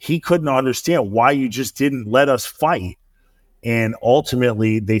 He couldn't understand why you just didn't let us fight. And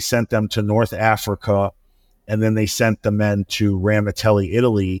ultimately, they sent them to North Africa, and then they sent the men to Ramitelli,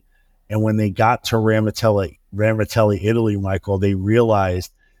 Italy. And when they got to Ramitelli, Italy, Michael, they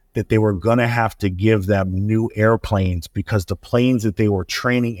realized that they were going to have to give them new airplanes, because the planes that they were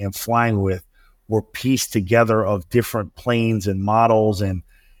training and flying with were pieced together of different planes and models, and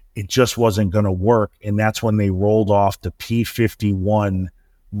it just wasn't going to work. And that's when they rolled off the P-51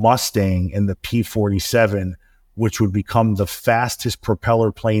 Mustang and the P-47, which would become the fastest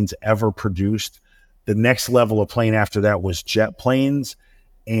propeller planes ever produced. The next level of plane after that was jet planes,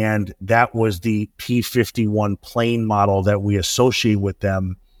 and that was the P-51 plane model that we associate with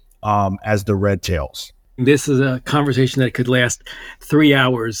them as the Red Tails. This is a conversation that could last 3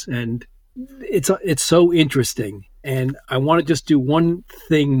 hours, and it's so interesting. And I want to just do one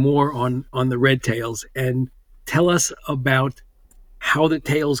thing more on the Red Tails, and tell us about how the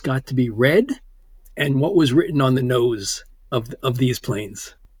tails got to be red and what was written on the nose of these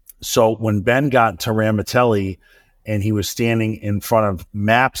planes. So when Ben got to Ramitelli and he was standing in front of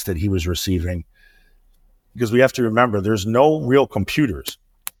maps that he was receiving, because we have to remember, there's no real computers.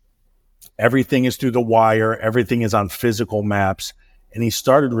 Everything is through the wire. Everything is on physical maps. And he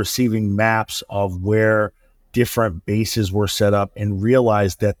started receiving maps of where different bases were set up, and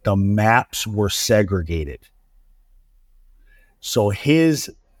realized that the maps were segregated. So his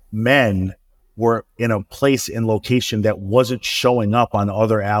men were in a place and location that wasn't showing up on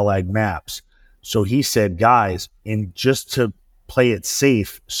other Allied maps. So he said, guys, and just to play it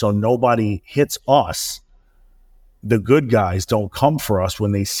safe so nobody hits us, the good guys don't come for us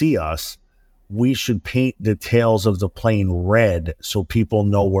when they see us, we should paint the tails of the plane red so people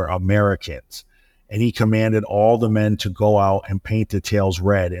know we're Americans. And he commanded all the men to go out and paint the tails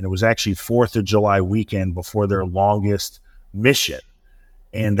red. And it was actually 4th of July weekend before their longest mission.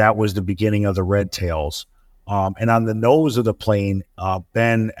 And that was the beginning of the red tails. And on the nose of the plane,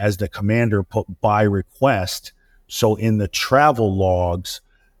 Ben, as the commander, put by request. So in the travel logs,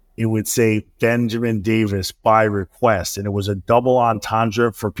 it would say Benjamin Davis by request. And it was a double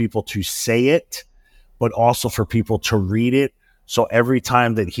entendre for people to say it, but also for people to read it. So every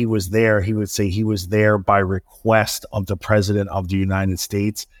time that he was there, he would say he was there by request of the President of the United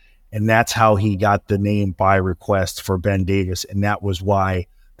States. And that's how he got the name by request for Ben Davis. And that was why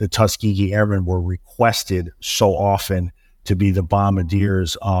the Tuskegee Airmen were requested so often to be the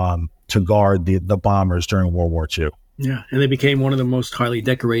bombardiers to guard the bombers during World War II. Yeah, and they became one of the most highly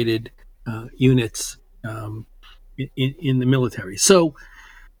decorated units in the military. So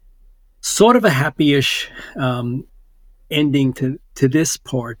sort of a happy-ish ending to this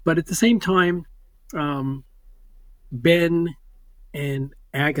part. But at the same time, Ben and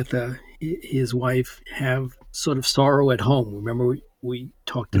Agatha, his wife, have sort of sorrow at home. Remember, we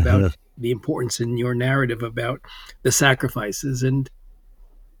talked about the importance in your narrative about the sacrifices, and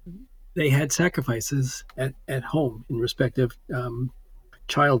they had sacrifices at home in respect of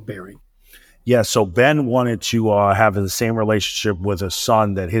childbearing. Yeah, so Ben wanted to have the same relationship with his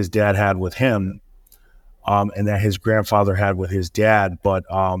son that his dad had with him, and that his grandfather had with his dad. But,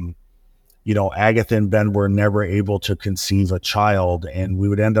 Agatha and Ben were never able to conceive a child. And we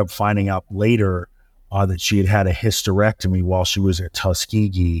would end up finding out later that she had had a hysterectomy while she was at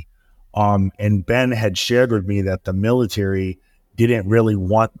Tuskegee. And Ben had shared with me that the military didn't really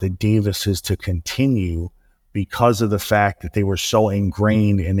want the Davises to continue because of the fact that they were so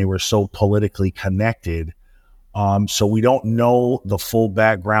ingrained and they were so politically connected. So we don't know the full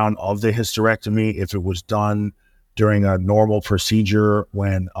background of the hysterectomy, if it was done during a normal procedure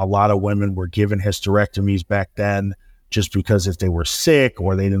when a lot of women were given hysterectomies back then, just because if they were sick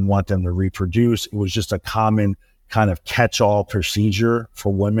or they didn't want them to reproduce. It was just a common kind of catch-all procedure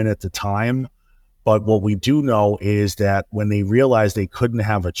for women at the time. But what we do know is that when they realized they couldn't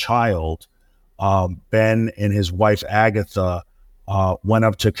have a child, Ben and his wife Agatha went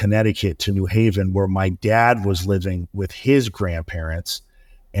up to Connecticut, to New Haven, where my dad was living with his grandparents.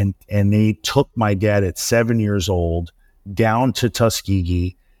 And they took my dad at 7 years old down to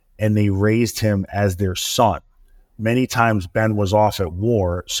Tuskegee, and they raised him as their son. Many times Ben was off at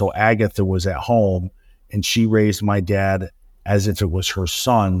war, so Agatha was at home, and she raised my dad as if it was her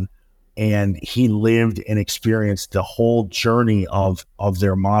son. And he lived and experienced the whole journey of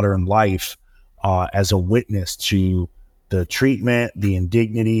their modern life as a witness to the treatment, the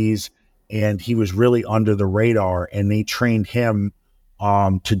indignities, and he was really under the radar. And they trained him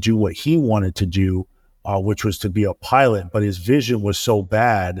to do what he wanted to do, which was to be a pilot. But his vision was so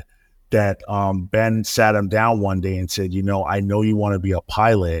bad that Ben sat him down one day and said, I know you want to be a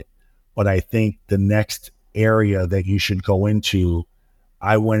pilot, but I think the next area that you should go into,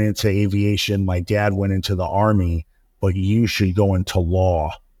 I went into aviation, my dad went into the Army, but you should go into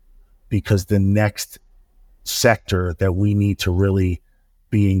law, because the next sector that we need to really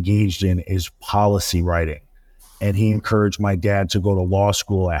be engaged in is policy writing. And he encouraged my dad to go to law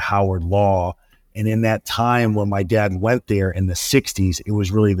school at Howard Law. And in that time when my dad went there in the 60s, it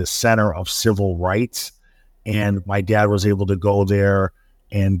was really the center of civil rights. And my dad was able to go there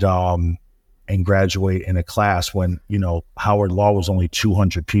and graduate in a class when, Howard Law was only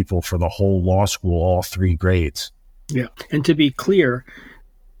 200 people for the whole law school, all 3 grades. Yeah. And to be clear,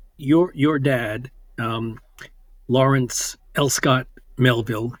 your dad, Lawrence L. Scott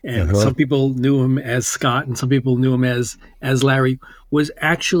Melville, and some people knew him as Scott and some people knew him as Larry, was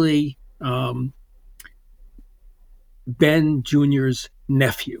actually Ben Jr.'s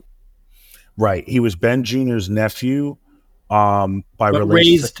nephew. Right. He was Ben Jr.'s nephew.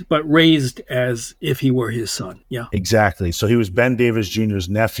 Raised as if he were his son. Yeah, exactly. So he was Ben Davis Jr.'s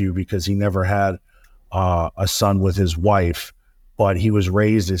nephew because he never had a son with his wife, but he was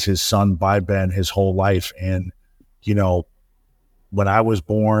raised as his son by Ben his whole life. And, when I was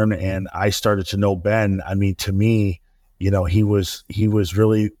born and I started to know Ben, I mean, to me, he was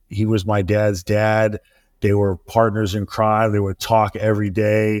my dad's dad. They were partners in crime. They would talk every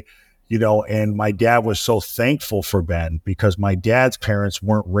day. And my dad was so thankful for Ben because my dad's parents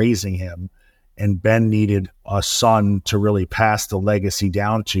weren't raising him, and Ben needed a son to really pass the legacy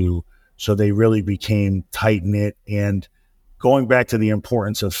down to. So they really became tight knit. And going back to the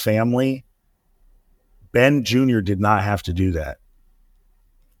importance of family, Ben Jr. did not have to do that.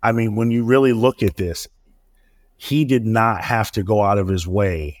 I mean, when you really look at this, he did not have to go out of his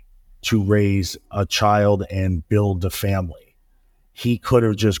way to raise a child and build a family. He could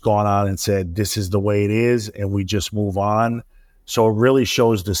have just gone on and said, this is the way it is, and we just move on. So it really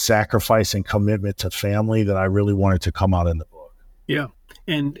shows the sacrifice and commitment to family that I really wanted to come out in the book. Yeah.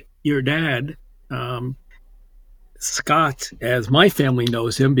 And your dad, Scott, as my family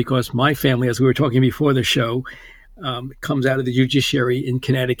knows him, because my family, as we were talking before the show, comes out of the judiciary in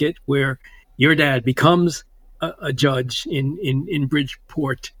Connecticut, where your dad becomes a judge in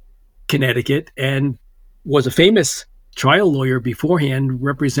Bridgeport, Connecticut, and was a famous trial lawyer beforehand,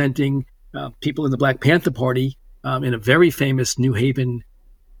 representing people in the Black Panther Party in a very famous New Haven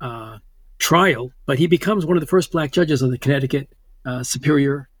trial. But he becomes one of the first Black judges of the Connecticut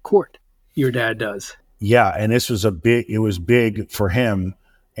Superior Court. Your dad does. Yeah, and it was big for him.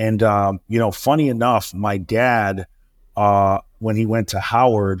 And, funny enough, my dad, when he went to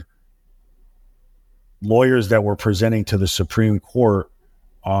Howard, lawyers that were presenting to the Supreme Court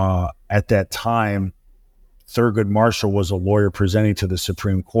at that time, Thurgood Marshall was a lawyer presenting to the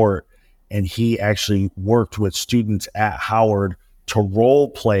Supreme Court, and he actually worked with students at Howard to role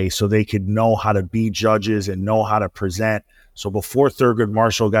play so they could know how to be judges and know how to present. So before Thurgood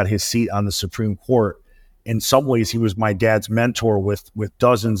Marshall got his seat on the Supreme Court, in some ways he was my dad's mentor with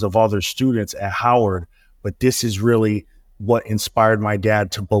dozens of other students at Howard. But this is really what inspired my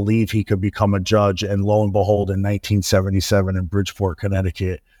dad to believe he could become a judge. And lo and behold, in 1977 in Bridgeport,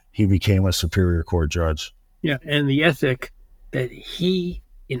 Connecticut, he became a Superior Court judge. Yeah, and the ethic that he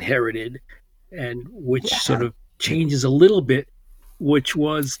inherited, and which sort of changes a little bit, which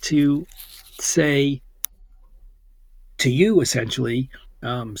was to say to you, essentially,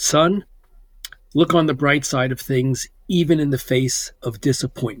 son, look on the bright side of things, even in the face of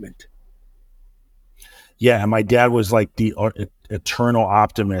disappointment. Yeah, and my dad was like the eternal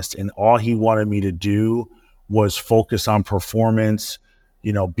optimist, and all he wanted me to do was focus on performance,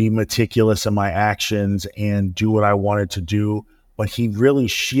 be meticulous in my actions and do what I wanted to do. But he really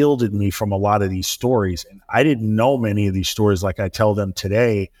shielded me from a lot of these stories. And I didn't know many of these stories like I tell them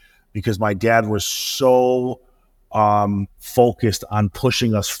today, because my dad was so focused on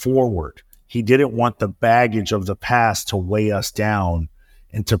pushing us forward. He didn't want the baggage of the past to weigh us down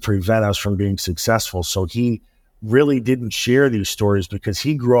and to prevent us from being successful. So he really didn't share these stories because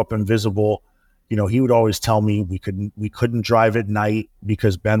he grew up invisible. He would always tell me we couldn't drive at night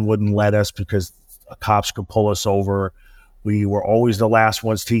because Ben wouldn't let us, because cops could pull us over. We were always the last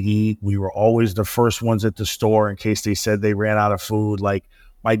ones to eat. We were always the first ones at the store in case they said they ran out of food. Like,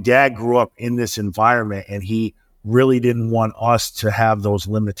 my dad grew up in this environment, and he really didn't want us to have those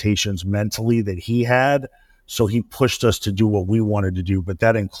limitations mentally that he had. So he pushed us to do what we wanted to do. But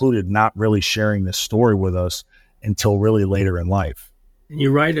that included not really sharing this story with us until really later in life. And you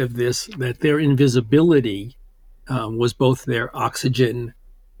write of this, that their invisibility was both their oxygen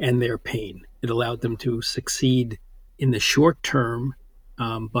and their pain. It allowed them to succeed in the short term,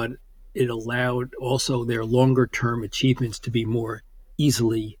 but it allowed also their longer term achievements to be more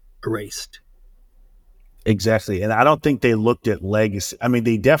easily erased. Exactly. And I don't think they looked at legacy. I mean,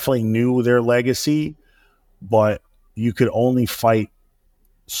 they definitely knew their legacy, but you could only fight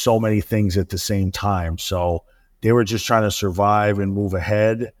so many things at the same time. So they were just trying to survive and move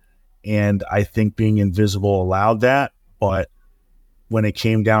ahead. And I think being invisible allowed that. But when it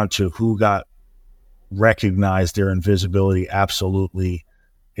came down to who got recognized, their invisibility absolutely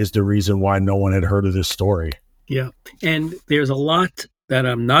is the reason why no one had heard of this story. Yeah. And there's a lot that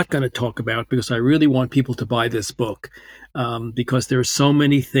I'm not going to talk about because I really want people to buy this book, because there are so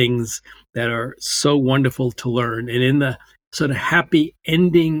many things that are so wonderful to learn. And in the sort of happy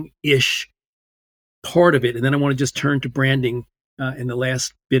ending-ish part of it, and then I want to just turn to branding in the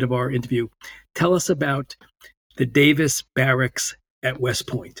last bit of our interview. Tell us about the Davis Barracks at West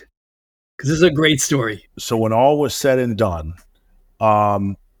Point, because this is a great story. So when all was said and done,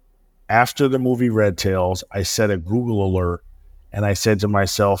 after the movie Red Tails, I set a Google alert, and I said to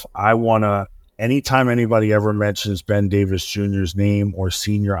myself, I want to, anytime anybody ever mentions Ben Davis Jr.'s name or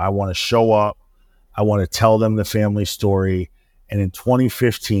Sr., I want to show up. I want to tell them the family story. And in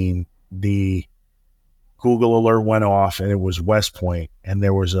 2015, the Google alert went off, and it was West Point, and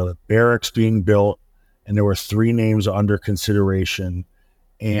there was a barracks being built, and there were 3 names under consideration.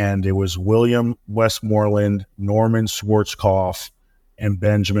 And it was William Westmoreland, Norman Schwarzkopf, and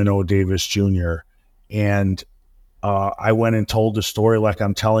Benjamin O. Davis Jr. And I went and told the story like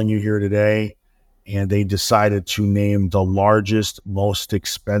I'm telling you here today, and they decided to name the largest, most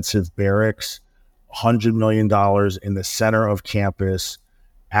expensive barracks, $100 million in the center of campus.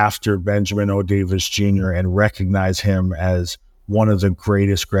 after Benjamin O. Davis Jr. and recognize him as one of the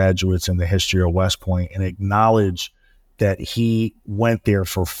greatest graduates in the history of West Point and acknowledge that he went there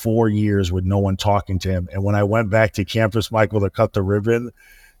for 4 years with no one talking to him. And when I went back to campus, Michael, to cut the ribbon,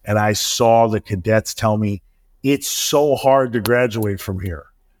 and I saw the cadets tell me, it's so hard to graduate from here.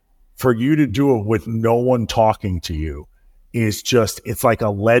 For you to do it with no one talking to you is just, it's like a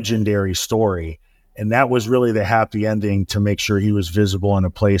legendary story. And that was really the happy ending, to make sure he was visible in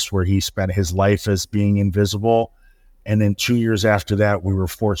a place where he spent his life as being invisible. And then 2 years after that, we were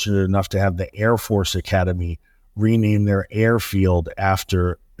fortunate enough to have the Air Force Academy rename their airfield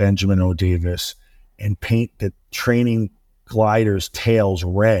after Benjamin O. Davis and paint the training gliders' tails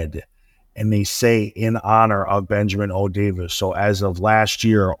red. And they say, in honor of Benjamin O. Davis. So as of last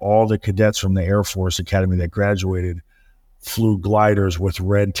year, all the cadets from the Air Force Academy that graduated flew gliders with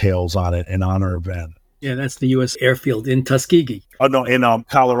red tails on it in honor of Ben. Yeah, that's the U.S. airfield in Tuskegee. Oh, no, in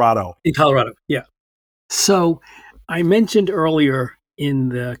Colorado. In Colorado, yeah. So I mentioned earlier in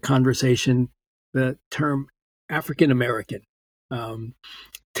the conversation the term African American.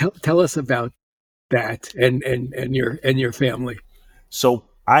 Tell us about that and your family. So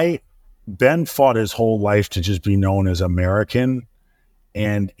Ben fought his whole life to just be known as American.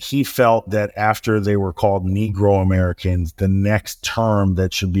 And he felt that after they were called Negro Americans, the next term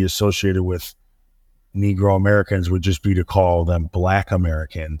that should be associated with Negro Americans would just be to call them Black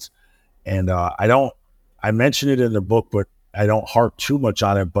Americans. And I mention it in the book, but I don't harp too much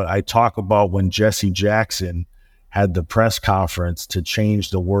on it. But I talk about when Jesse Jackson had the press conference to change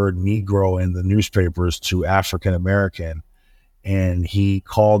the word Negro in the newspapers to African American. And he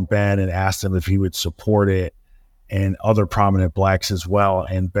called Ben and asked him if he would support it, and other prominent Blacks as well.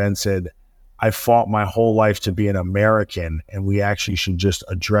 And Ben said, I fought my whole life to be an American, and we actually should just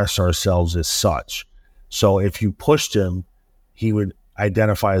address ourselves as such. So if you pushed him, he would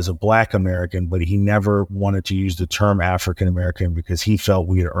identify as a Black American, but he never wanted to use the term African American because he felt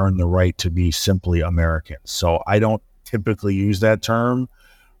we had earned the right to be simply Americans. So I don't typically use that term,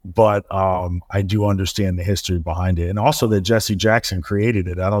 but I do understand the history behind it. And also that Jesse Jackson created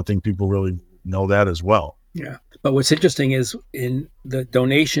it. I don't think people really know that as well. Yeah. But what's interesting is in the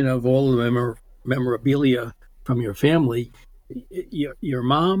donation of all the memorabilia from your family, your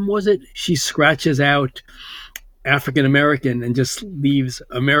mom, was it? She scratches out African American and just leaves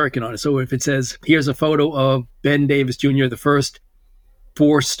American on it. So if it says, here's a photo of Ben Davis Jr., the first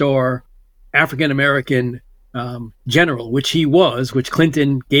 4-star African American general, which he was, which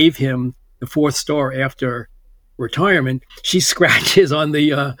Clinton gave him the 4th star after retirement, she scratches on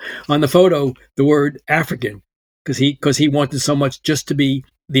the photo the word African because he wanted so much just to be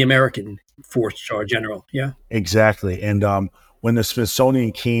the American 4-star general. Yeah, exactly. And when the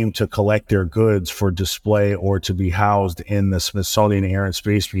Smithsonian came to collect their goods for display or to be housed in the Smithsonian Air and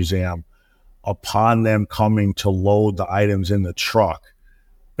Space Museum, upon them coming to load the items in the truck,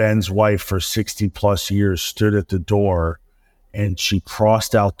 Ben's wife for 60 plus years stood at the door and she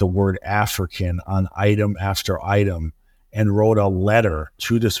crossed out the word African on item after item and wrote a letter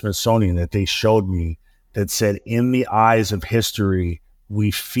to the Smithsonian that they showed me that said, in the eyes of history,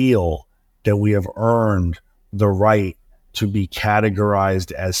 we feel that we have earned the right to be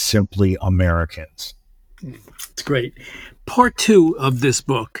categorized as simply Americans. It's great. Part 2 of this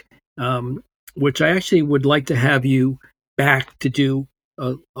book, which I actually would like to have you back to do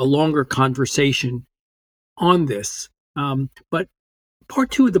a longer conversation on this. But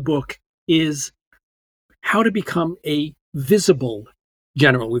part 2 of the book is how to become a visible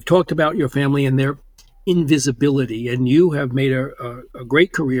general. We've talked about your family and their invisibility, and you have made a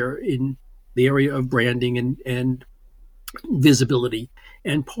great career in the area of branding and visibility.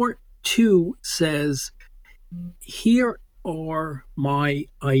 And part 2 says, here are my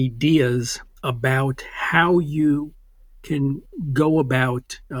ideas about how you can go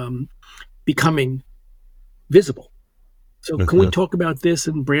about becoming visible. So can we talk about this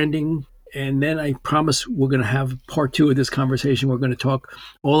and branding? And then I promise we're going to have part 2 of this conversation. We're going to talk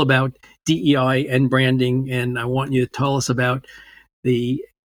all about DEI and branding. And I want you to tell us about the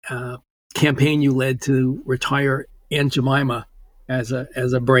campaign you led to retire Aunt Jemima as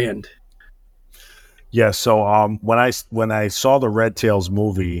a brand. Yeah. So when I saw the Red Tails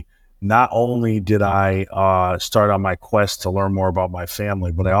movie, not only did I start on my quest to learn more about my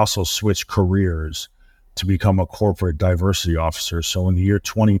family, but I also switched careers to become a corporate diversity officer. So in the year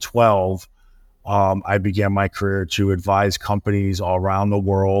 2012, I began my career to advise companies all around the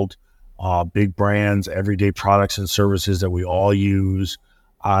world, big brands, everyday products and services that we all use,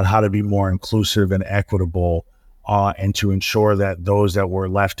 on how to be more inclusive and equitable, and to ensure that those that were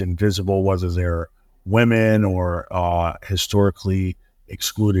left invisible, whether they're women or historically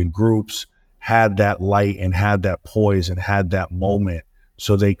excluded groups, had that light and had that poise and had that moment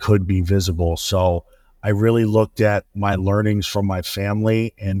so they could be visible. So I really looked at my learnings from my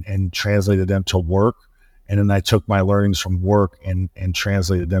family and translated them to work. And then I took my learnings from work and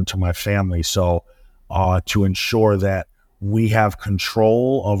translated them to my family. So to ensure that we have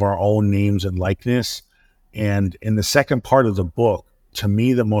control of our own names and likeness. And in the second part of the book, to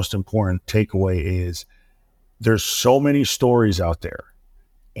me, the most important takeaway is there's so many stories out there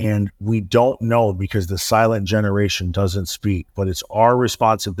and we don't know because the silent generation doesn't speak, but it's our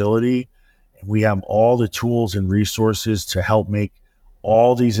responsibility. We have all the tools and resources to help make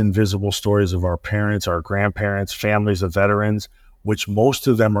all these invisible stories of our parents, our grandparents, families of veterans, which most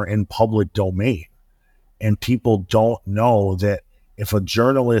of them are in public domain. And people don't know that if a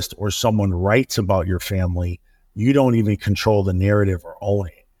journalist or someone writes about your family, you don't even control the narrative or own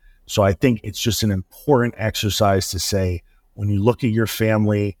it. So I think it's just an important exercise to say, when you look at your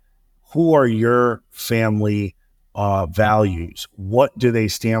family, who are your family values? What do they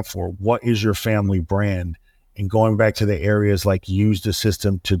stand for? What is your family brand? And going back to the areas like use the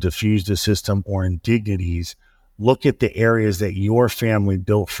system to diffuse the system or indignities, look at the areas that your family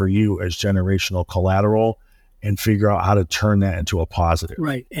built for you as generational collateral and figure out how to turn that into a positive.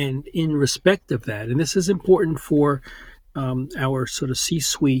 Right. And in respect of that, and this is important for our sort of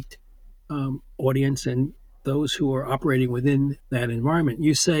C-suite audience and those who are operating within that environment,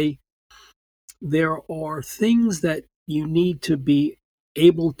 you say there are things that you need to be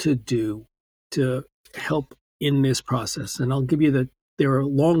able to do to help in this process. And I'll give you there are a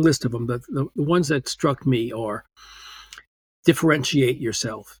long list of them. The ones that struck me are differentiate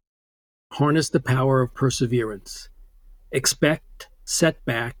yourself, harness the power of perseverance, expect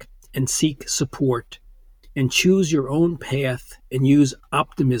setback and seek support, and choose your own path and use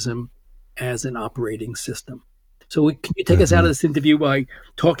optimism as an operating system. So can you take us out of this interview by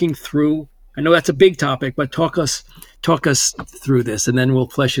talking through, I know that's a big topic, but talk us through this, and then we'll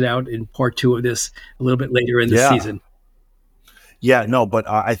flesh it out in part 2 of this a little bit later in the season. Yeah, no, but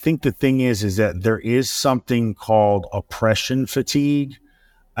I think the thing is that there is something called oppression fatigue.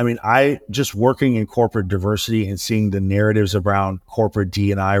 I mean, I just working in corporate diversity and seeing the narratives around corporate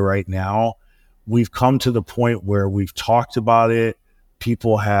D&I right now, we've come to the point where we've talked about it.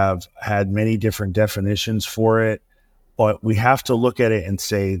 People have had many different definitions for it, but we have to look at it and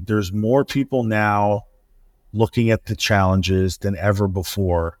say there's more people now looking at the challenges than ever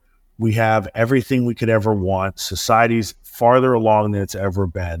before. We have everything we could ever want. Society's farther along than it's ever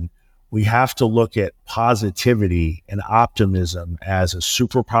been. We have to look at positivity and optimism as a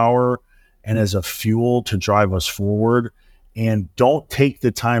superpower and as a fuel to drive us forward. And don't take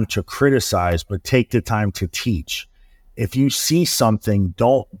the time to criticize, but take the time to teach. If you see something,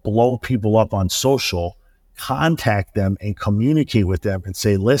 don't blow people up on social. Contact them and communicate with them and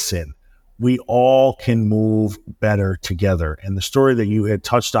say, listen, we all can move better together. And the story that you had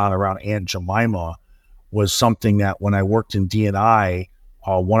touched on around Aunt Jemima was something that when I worked in D&I,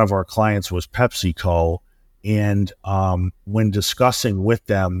 one of our clients was PepsiCo. And when discussing with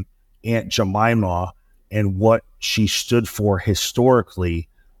them Aunt Jemima and what she stood for historically,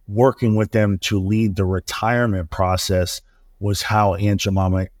 working with them to lead the retirement process was how Aunt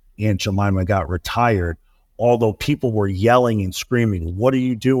Jemima got retired. Although people were yelling and screaming, what are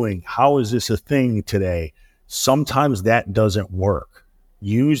you doing? How is this a thing today? Sometimes that doesn't work.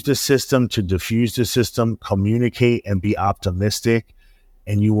 Use the system to diffuse the system, communicate and be optimistic,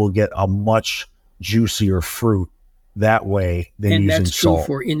 and you will get a much juicier fruit that way than using salt. And that's true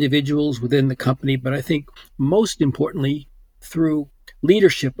for individuals within the company, but I think most importantly, through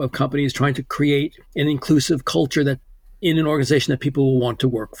leadership of companies trying to create an inclusive culture that in an organization that people will want to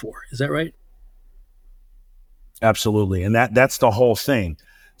work for. Is that right? Absolutely. And that's the whole thing.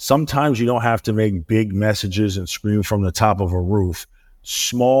 Sometimes you don't have to make big messages and scream from the top of a roof.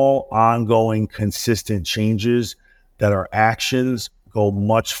 Small, ongoing, consistent changes that are actions go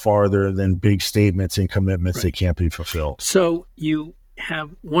much farther than big statements and commitments that can't be fulfilled. So you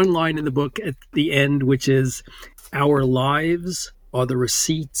have one line in the book at the end, which is, our lives are the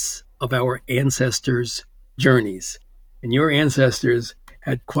receipts of our ancestors' journeys. And your ancestors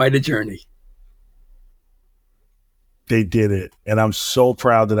had quite a journey. They did it. And I'm so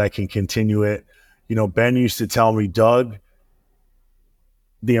proud that I can continue it. You know, Ben used to tell me, Doug,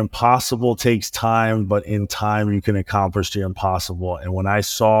 the impossible takes time, but in time you can accomplish the impossible. And when I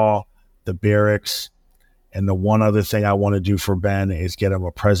saw the barracks, and the one other thing I want to do for Ben is get him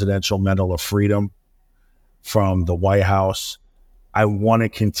a Presidential Medal of Freedom from the White House. I want to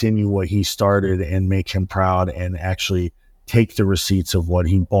continue what he started and make him proud and actually take the receipts of what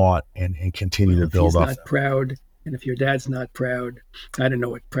he bought and continue to build up. If he's not proud, And if your dad's not proud, I don't know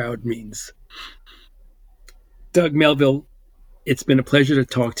what proud means. Doug Melville, it's been a pleasure to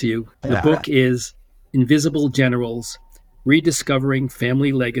talk to you. The book is Invisible Generals, Rediscovering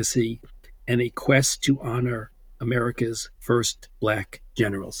Family Legacy and a Quest to Honor America's First Black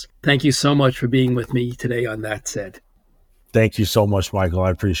Generals. Thank you so much for being with me today on That Said. Thank you so much, Michael. I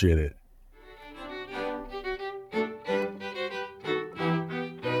appreciate it.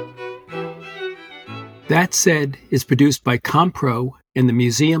 That Said is produced by Compro and the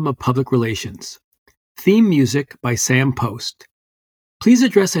Museum of Public Relations. Theme music by Sam Post. Please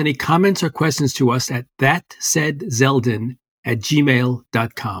address any comments or questions to us at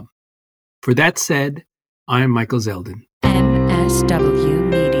thatsaidzeldin@gmail.com. For That Said, I am Michael Zeldin.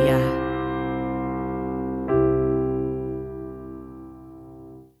 MSW